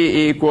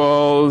 D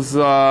equals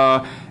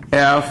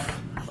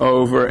F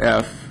over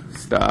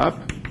f-stop.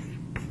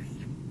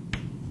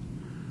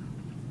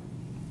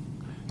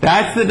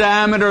 That's the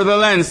diameter of the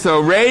lens.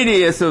 So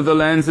radius of the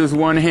lens is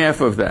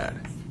 1/2 of that.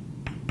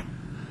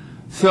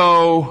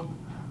 So,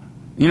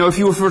 you know, if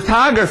you were a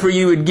photographer,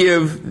 you would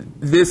give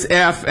this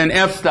F an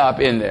f-stop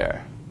in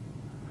there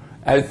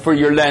for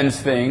your lens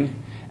thing.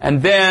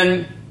 And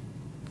then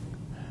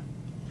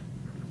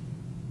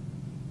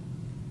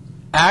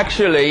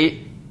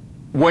actually,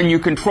 when you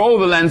control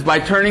the lens by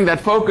turning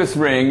that focus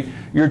ring,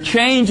 you're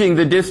changing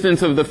the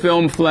distance of the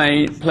film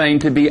plane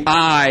to be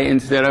I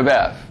instead of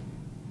F.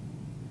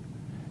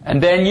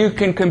 And then you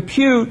can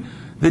compute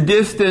the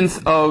distance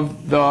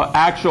of the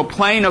actual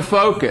plane of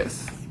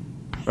focus.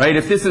 Right?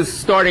 If this is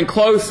starting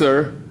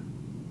closer,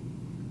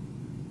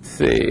 let's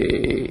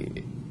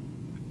see.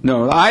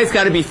 No, the I's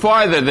got to be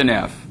farther than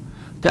F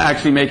to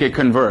actually make it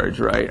converge,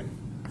 right?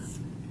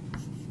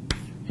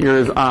 Here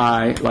is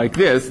I like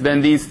this. Then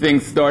these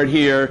things start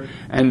here,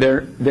 and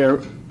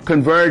they're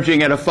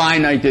converging at a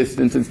finite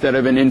distance instead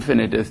of an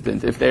infinite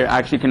distance. If they're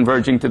actually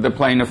converging to the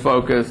plane of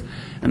focus,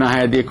 and I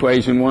had the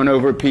equation 1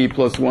 over P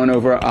plus 1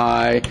 over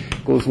I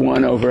equals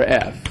 1 over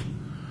F.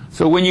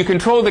 So when you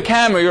control the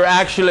camera, you're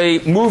actually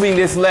moving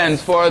this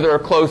lens farther or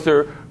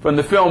closer from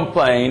the film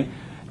plane,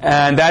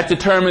 and that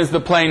determines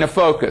the plane of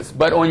focus.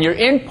 But on your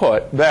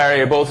input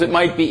variables, it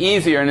might be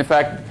easier. And in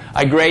fact,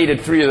 I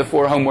graded 3 of the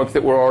 4 homeworks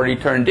that were already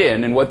turned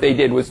in, and what they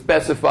did was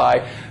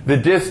specify the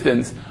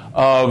distance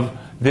of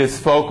this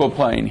focal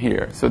plane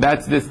here. So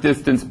that's this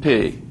distance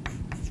P.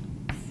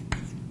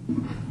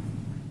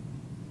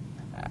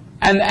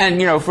 And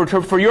you know,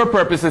 for your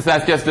purposes,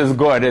 that's just as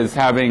good as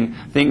having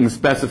things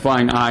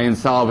specifying I and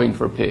solving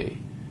for P.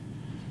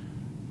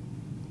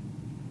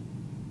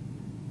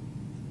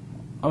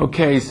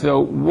 Okay, so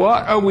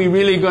what are we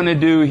really going to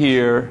do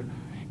here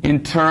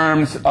in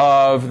terms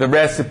of the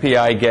recipe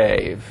I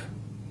gave?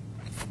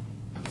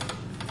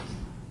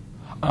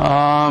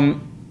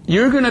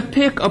 You're going to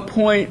pick a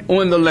point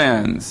on the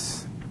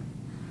lens.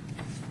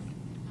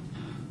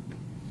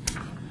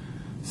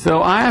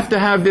 So I have to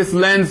have this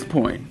lens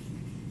point.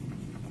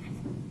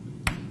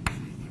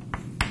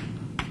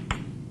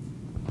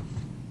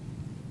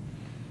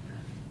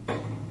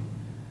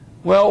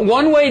 Well,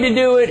 one way to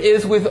do it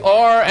is with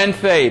R and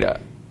theta.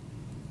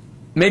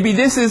 Maybe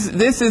this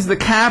is the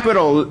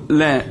capital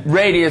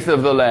radius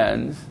of the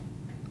lens,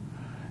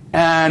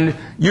 and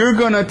you're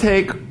going to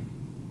take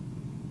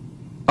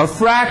a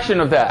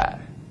fraction of that.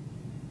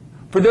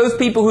 For those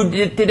people who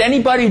did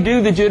anybody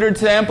do the jittered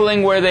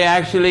sampling where they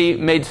actually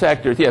made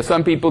sectors? Yeah,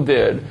 some people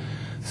did.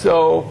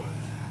 So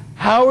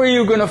how are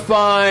you going to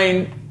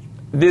find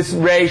this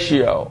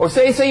ratio? Or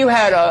say you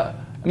had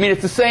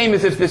it's the same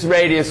as if this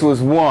radius was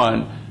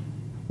 1.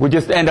 We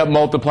just end up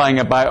multiplying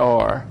it by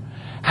R.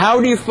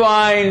 How do you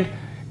find,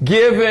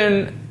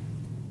 given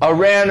a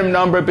random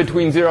number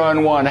between 0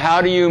 and 1,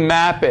 how do you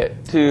map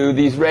it to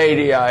these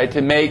radii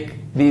to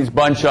make these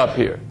bunch up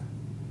here?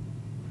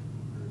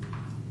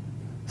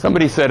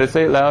 Somebody said it.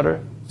 Say it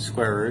louder.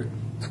 Square root.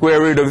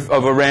 Square root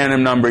of a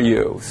random number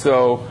u.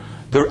 So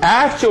the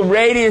actual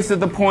radius of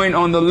the point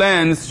on the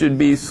lens should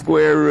be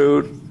square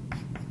root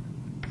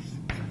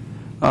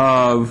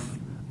of,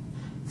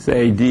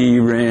 say, d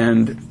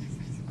rand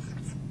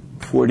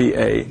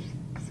 48.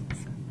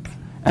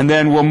 And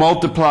then we'll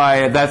multiply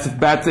it.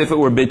 That's if it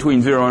were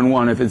between 0 and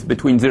 1. If it's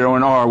between 0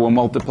 and R, we'll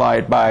multiply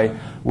it by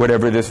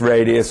whatever this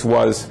radius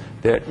was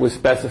that was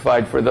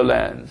specified for the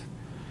lens.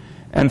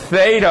 And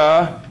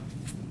theta,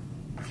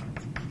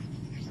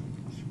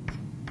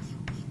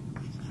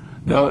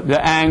 the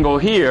angle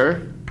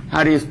here,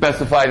 how do you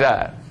specify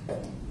that?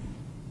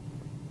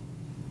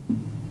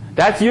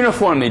 That's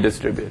uniformly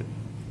distributed.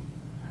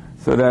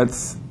 So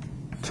that's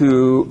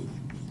 2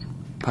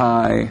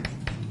 pi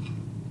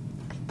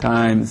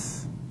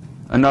times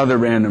another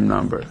random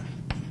number.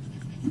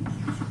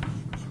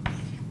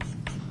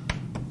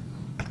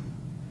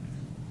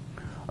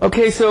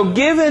 Okay, so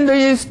given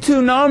these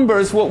two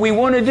numbers, what we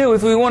want to do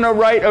is we want to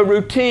write a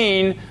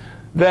routine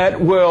that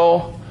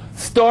will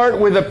start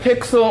with a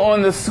pixel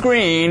on the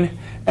screen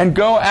and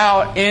go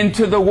out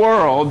into the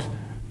world,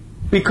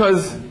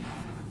 because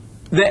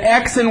the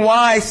X and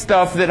Y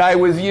stuff that I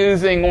was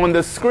using on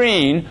the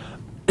screen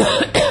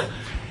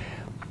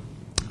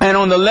and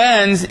on the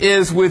lens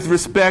is with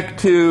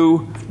respect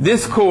to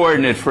this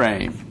coordinate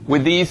frame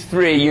with these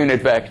 3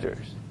 unit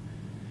vectors.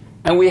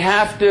 And we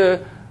have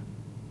to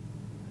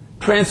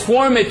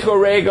transform it to a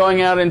ray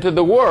going out into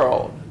the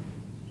world.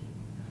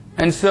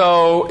 And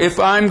so if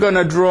I'm going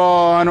to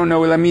draw, I don't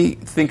know, let me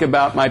think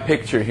about my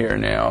picture here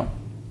now.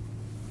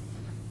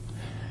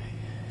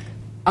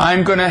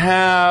 I'm going to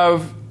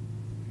have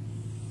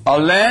a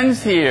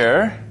lens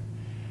here,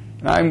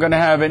 and I'm going to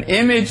have an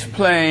image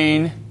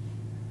plane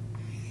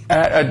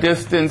at a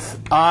distance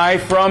I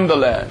from the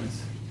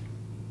lens.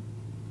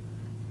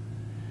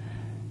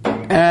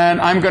 And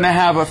I'm going to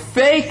have a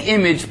fake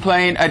image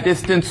plane at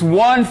distance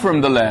 1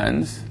 from the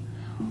lens,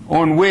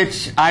 on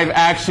which I've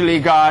actually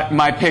got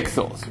my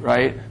pixels,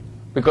 right?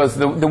 Because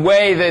the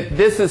way that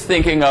this is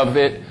thinking of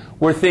it,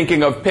 we're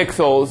thinking of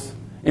pixels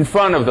in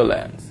front of the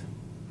lens.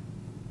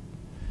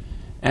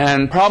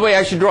 And probably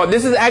I should draw,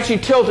 this is actually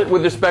tilted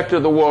with respect to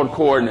the world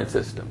coordinate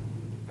system.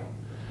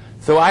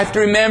 So I have to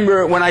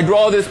remember, when I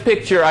draw this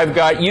picture, I've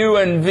got u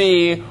and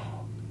v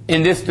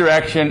in this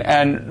direction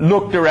and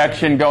look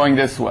direction going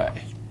this way.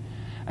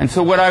 And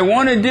so what I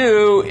want to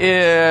do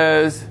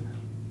is,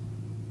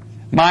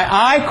 my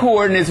I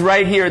coordinate is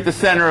right here at the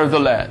center of the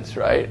lens,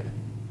 right?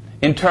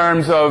 In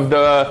terms of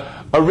the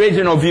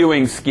original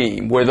viewing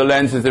scheme, where the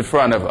lens is in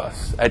front of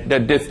us, at the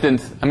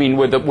distance, I mean,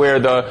 where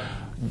the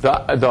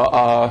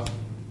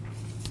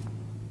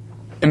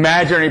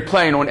imaginary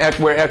plane on x,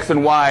 where x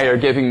and y are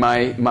giving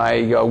my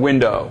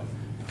window,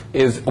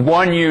 is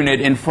 1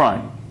 unit in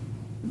front.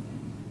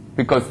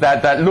 Because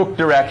that look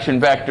direction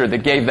vector that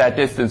gave that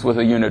distance was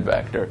a unit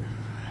vector.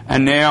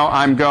 And now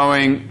I'm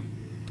going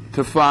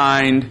to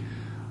find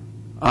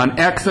on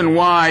x and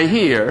y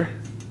here,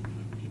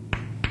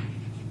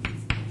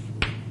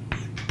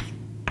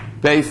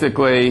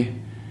 basically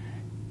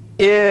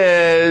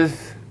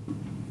is,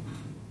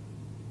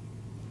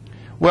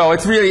 well,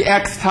 it's really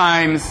x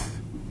times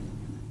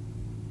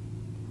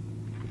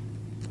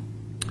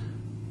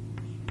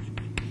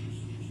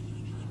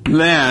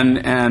len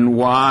and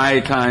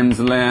y times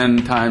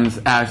len times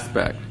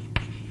aspect,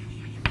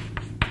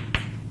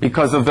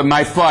 because of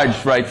my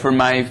fudge, right, for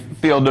my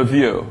field of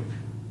view.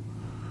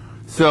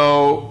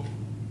 So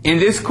in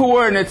this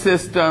coordinate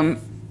system,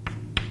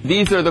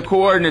 these are the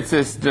coordinate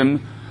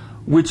system,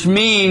 which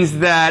means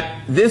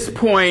that this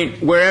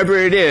point, wherever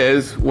it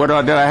is, did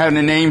I have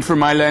a name for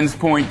my lens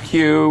point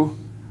Q?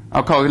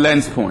 I'll call it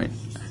lens point.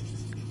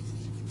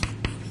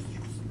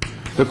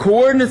 The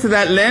coordinates of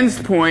that lens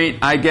point,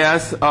 I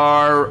guess,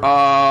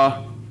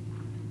 are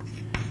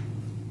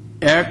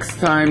x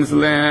times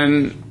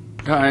len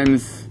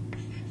times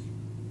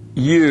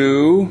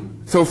u.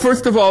 So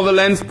first of all, the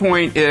lens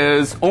point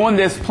is on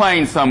this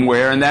plane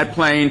somewhere, and that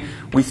plane,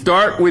 we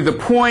start with the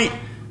point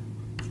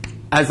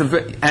as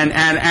and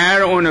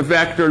add on a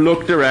vector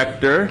look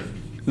direction,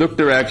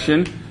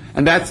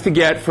 and that's to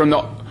get from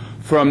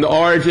the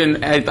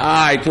origin at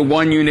I to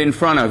 1 unit in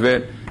front of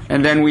it.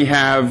 And then we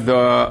have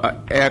the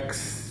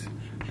x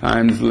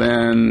times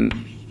len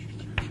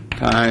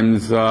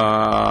times,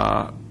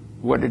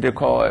 what did they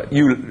call it?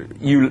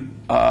 U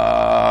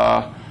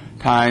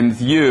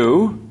times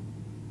u.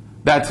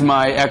 That's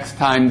my x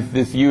times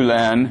this u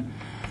len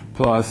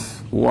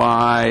plus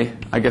y.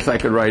 I guess I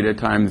could write it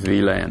times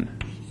v len.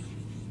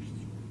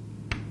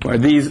 Well,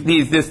 this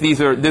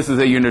is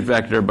a unit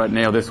vector, but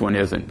now this one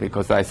isn't,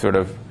 because I sort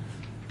of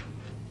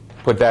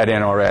put that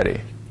in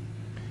already.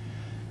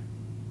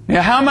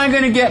 Now, how am I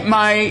going to get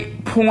my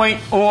point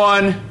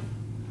on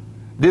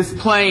this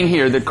plane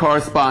here that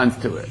corresponds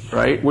to it,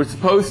 right? We're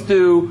supposed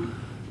to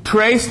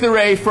trace the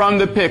ray from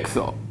the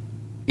pixel,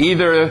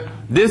 either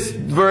this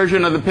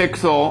version of the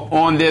pixel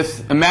on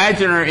this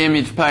imaginary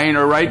image plane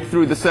or right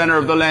through the center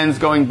of the lens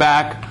going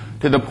back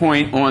to the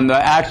point on the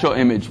actual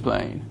image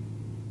plane.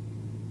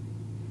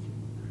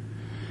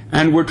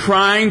 And we're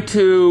trying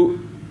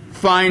to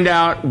find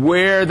out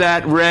where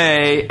that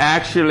ray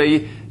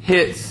actually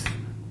hits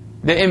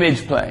the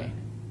image plane.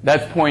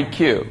 That's point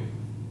Q.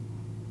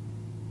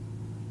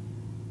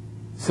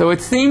 So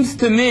it seems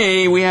to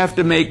me we have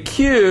to make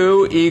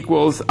Q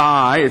equals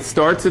I. It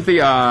starts at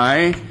the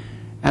I,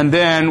 and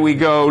then we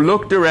go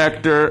look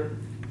director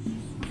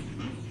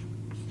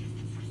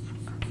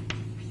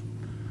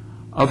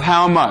of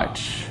how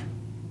much?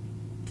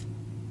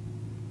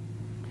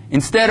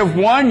 Instead of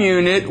 1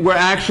 unit, we're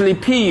actually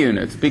p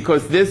units,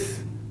 because this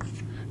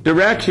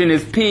direction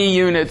is p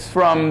units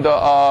from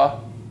the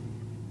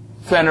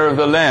center of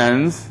the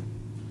lens.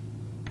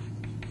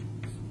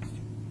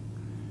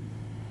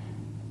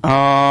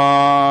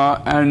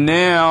 And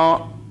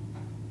now,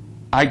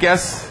 I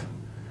guess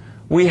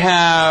we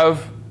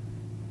have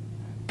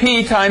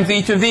p times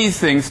each of these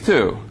things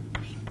too.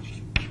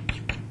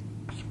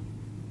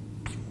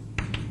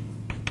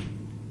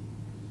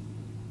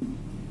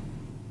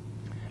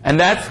 And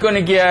that's going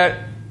to get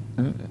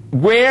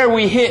where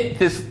we hit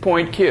this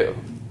point Q.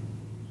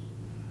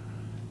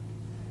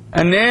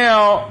 And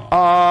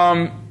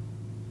now,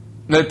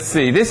 let's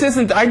see. This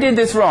isn't. I did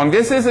this wrong.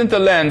 This isn't the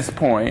lens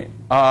point.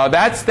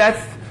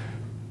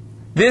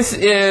 This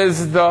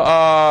is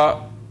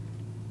the.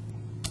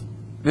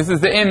 This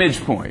is the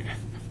image point.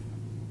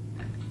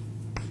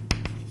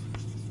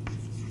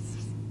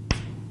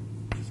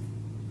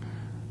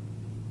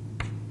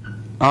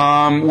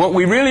 What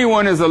we really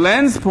want is a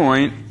lens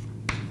point.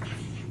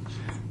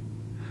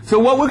 So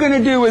what we're going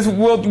to do is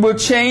we'll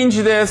change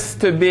this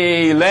to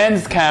be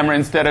lens camera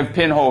instead of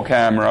pinhole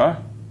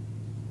camera.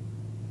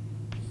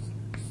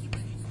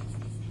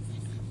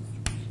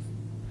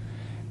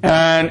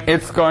 And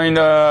it's going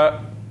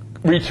to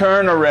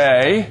return a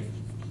ray.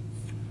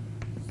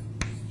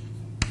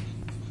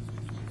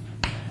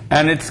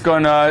 And it's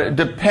going to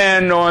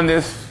depend on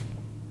this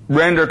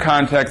render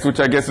context, which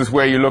I guess is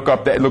where you look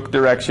up the look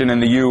direction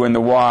and the U and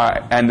the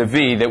Y and the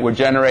V that were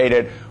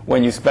generated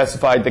when you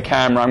specified the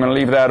camera. I'm going to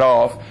leave that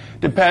off.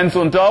 Depends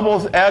on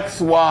doubles X,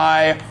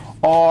 Y,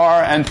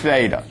 R, and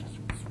theta.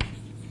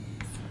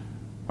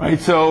 Right?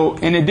 So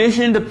in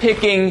addition to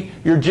picking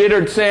your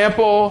jittered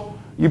sample,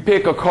 you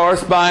pick a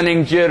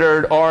corresponding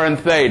jittered R and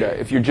theta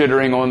if you're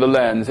jittering on the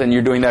lens and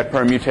you're doing that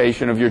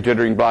permutation of your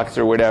jittering blocks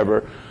or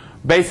whatever.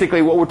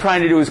 Basically what we're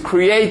trying to do is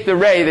create the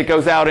ray that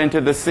goes out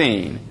into the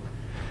scene.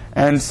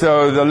 And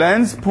so the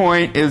lens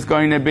point is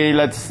going to be,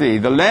 let's see,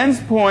 the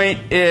lens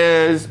point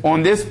is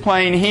on this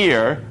plane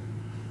here.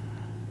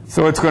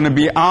 So it's going to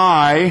be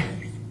I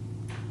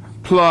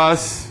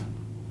plus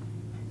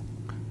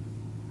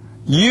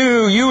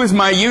u is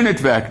my unit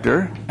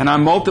vector, and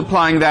I'm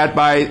multiplying that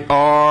by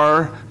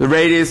r, the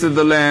radius of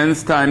the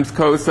lens, times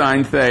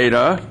cosine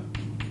theta.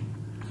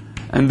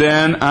 And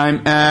then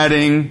I'm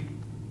adding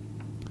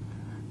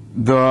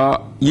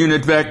the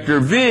unit vector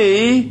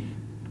v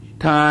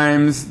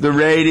times the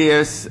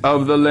radius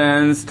of the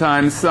lens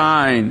times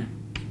sine.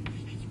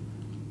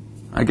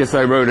 I guess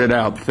I wrote it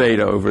out,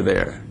 theta, over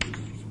there.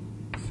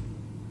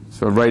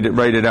 So write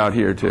it out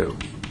here too.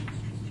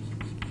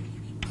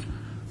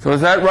 So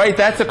is that right?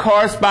 That's a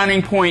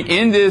corresponding point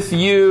in this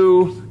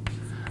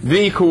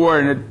v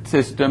coordinate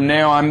system.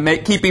 Now I'm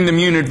keeping them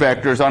unit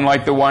vectors,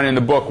 unlike the one in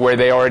the book where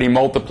they already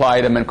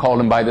multiplied them and called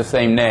them by the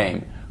same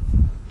name.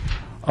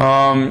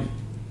 So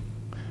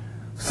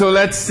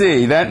let's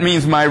see. That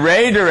means my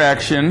ray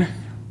direction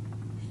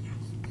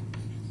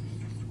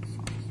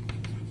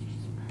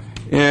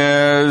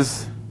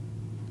is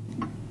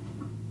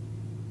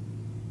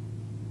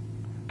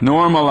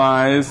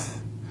normalize.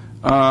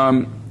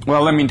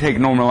 Well, let me take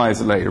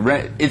normalize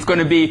later. It's going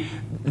to be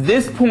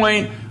this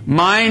point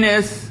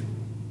minus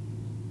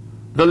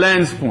the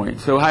lens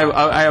point. So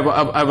I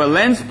have a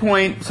lens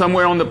point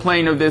somewhere on the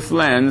plane of this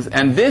lens,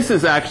 and this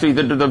is actually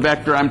the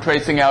vector I'm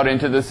tracing out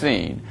into the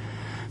scene.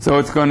 So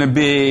it's going to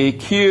be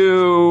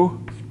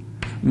q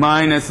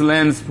minus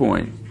lens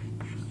point.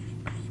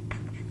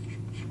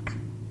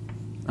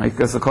 I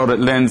guess I'll call it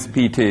lens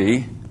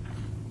pt.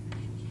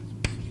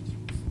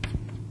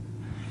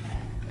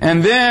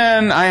 And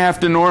then I have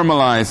to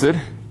normalize it.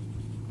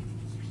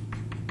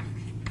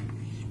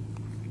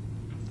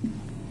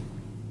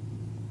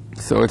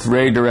 So it's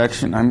ray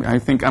direction. I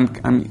think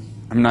I'm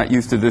not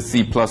used to this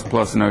C++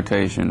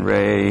 notation.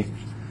 Ray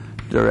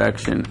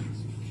direction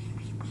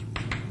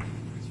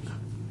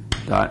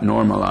dot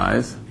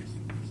normalize.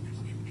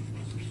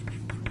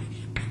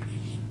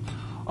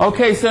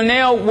 Okay, so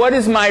now what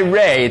is my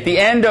ray? At the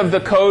end of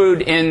the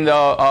code in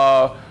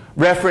the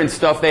reference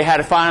stuff, they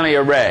had finally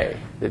a ray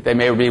that they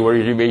may be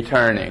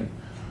returning.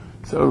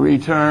 So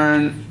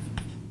return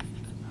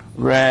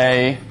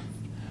ray.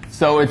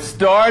 So it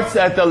starts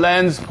at the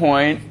lens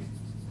point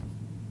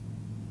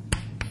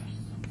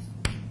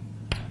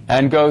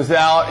and goes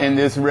out in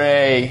this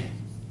ray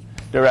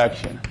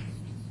direction.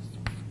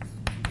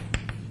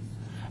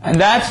 And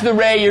that's the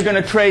ray you're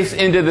going to trace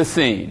into the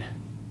scene.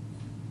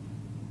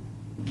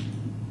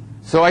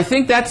 So I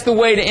think that's the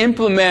way to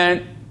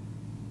implement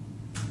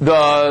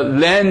the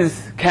lens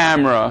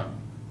camera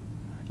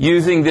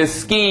using this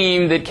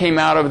scheme that came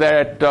out of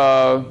that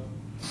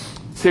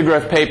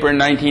SIGGRAPH paper in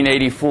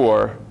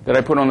 1984 that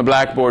I put on the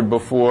blackboard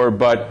before,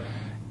 but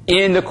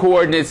in the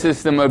coordinate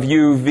system of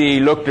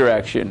UV look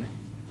direction,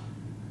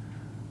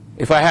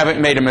 if I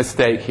haven't made a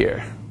mistake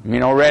here. I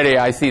mean, already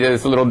I see that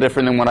it's a little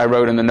different than what I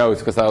wrote in the notes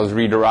because I was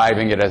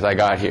rederiving it as I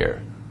got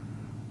here.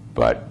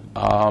 But,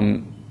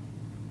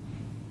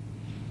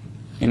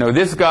 you know,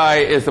 this guy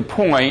is a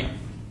point.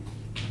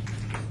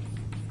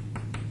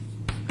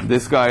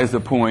 This guy is a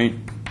point.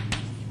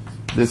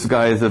 This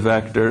guy is a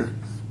vector.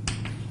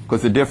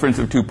 Because the difference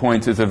of 2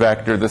 points is a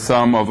vector. The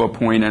sum of a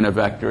point and a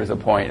vector is a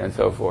point, and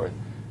so forth.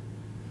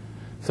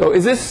 So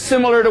is this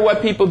similar to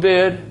what people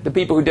did? The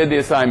people who did the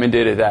assignment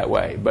did it that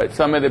way. But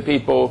some of the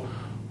people,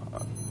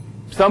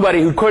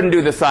 somebody who couldn't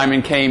do the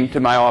assignment came to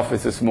my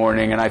office this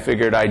morning, and I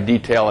figured I'd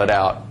detail it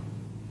out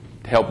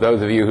to help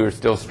those of you who are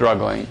still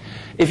struggling.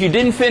 If you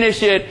didn't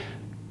finish it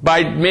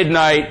by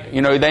midnight,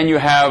 you know, then you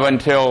have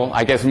until,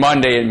 I guess,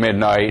 Monday at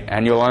midnight,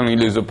 and you'll only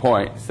lose a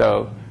point.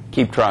 So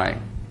keep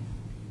trying.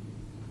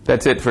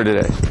 That's it for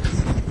today.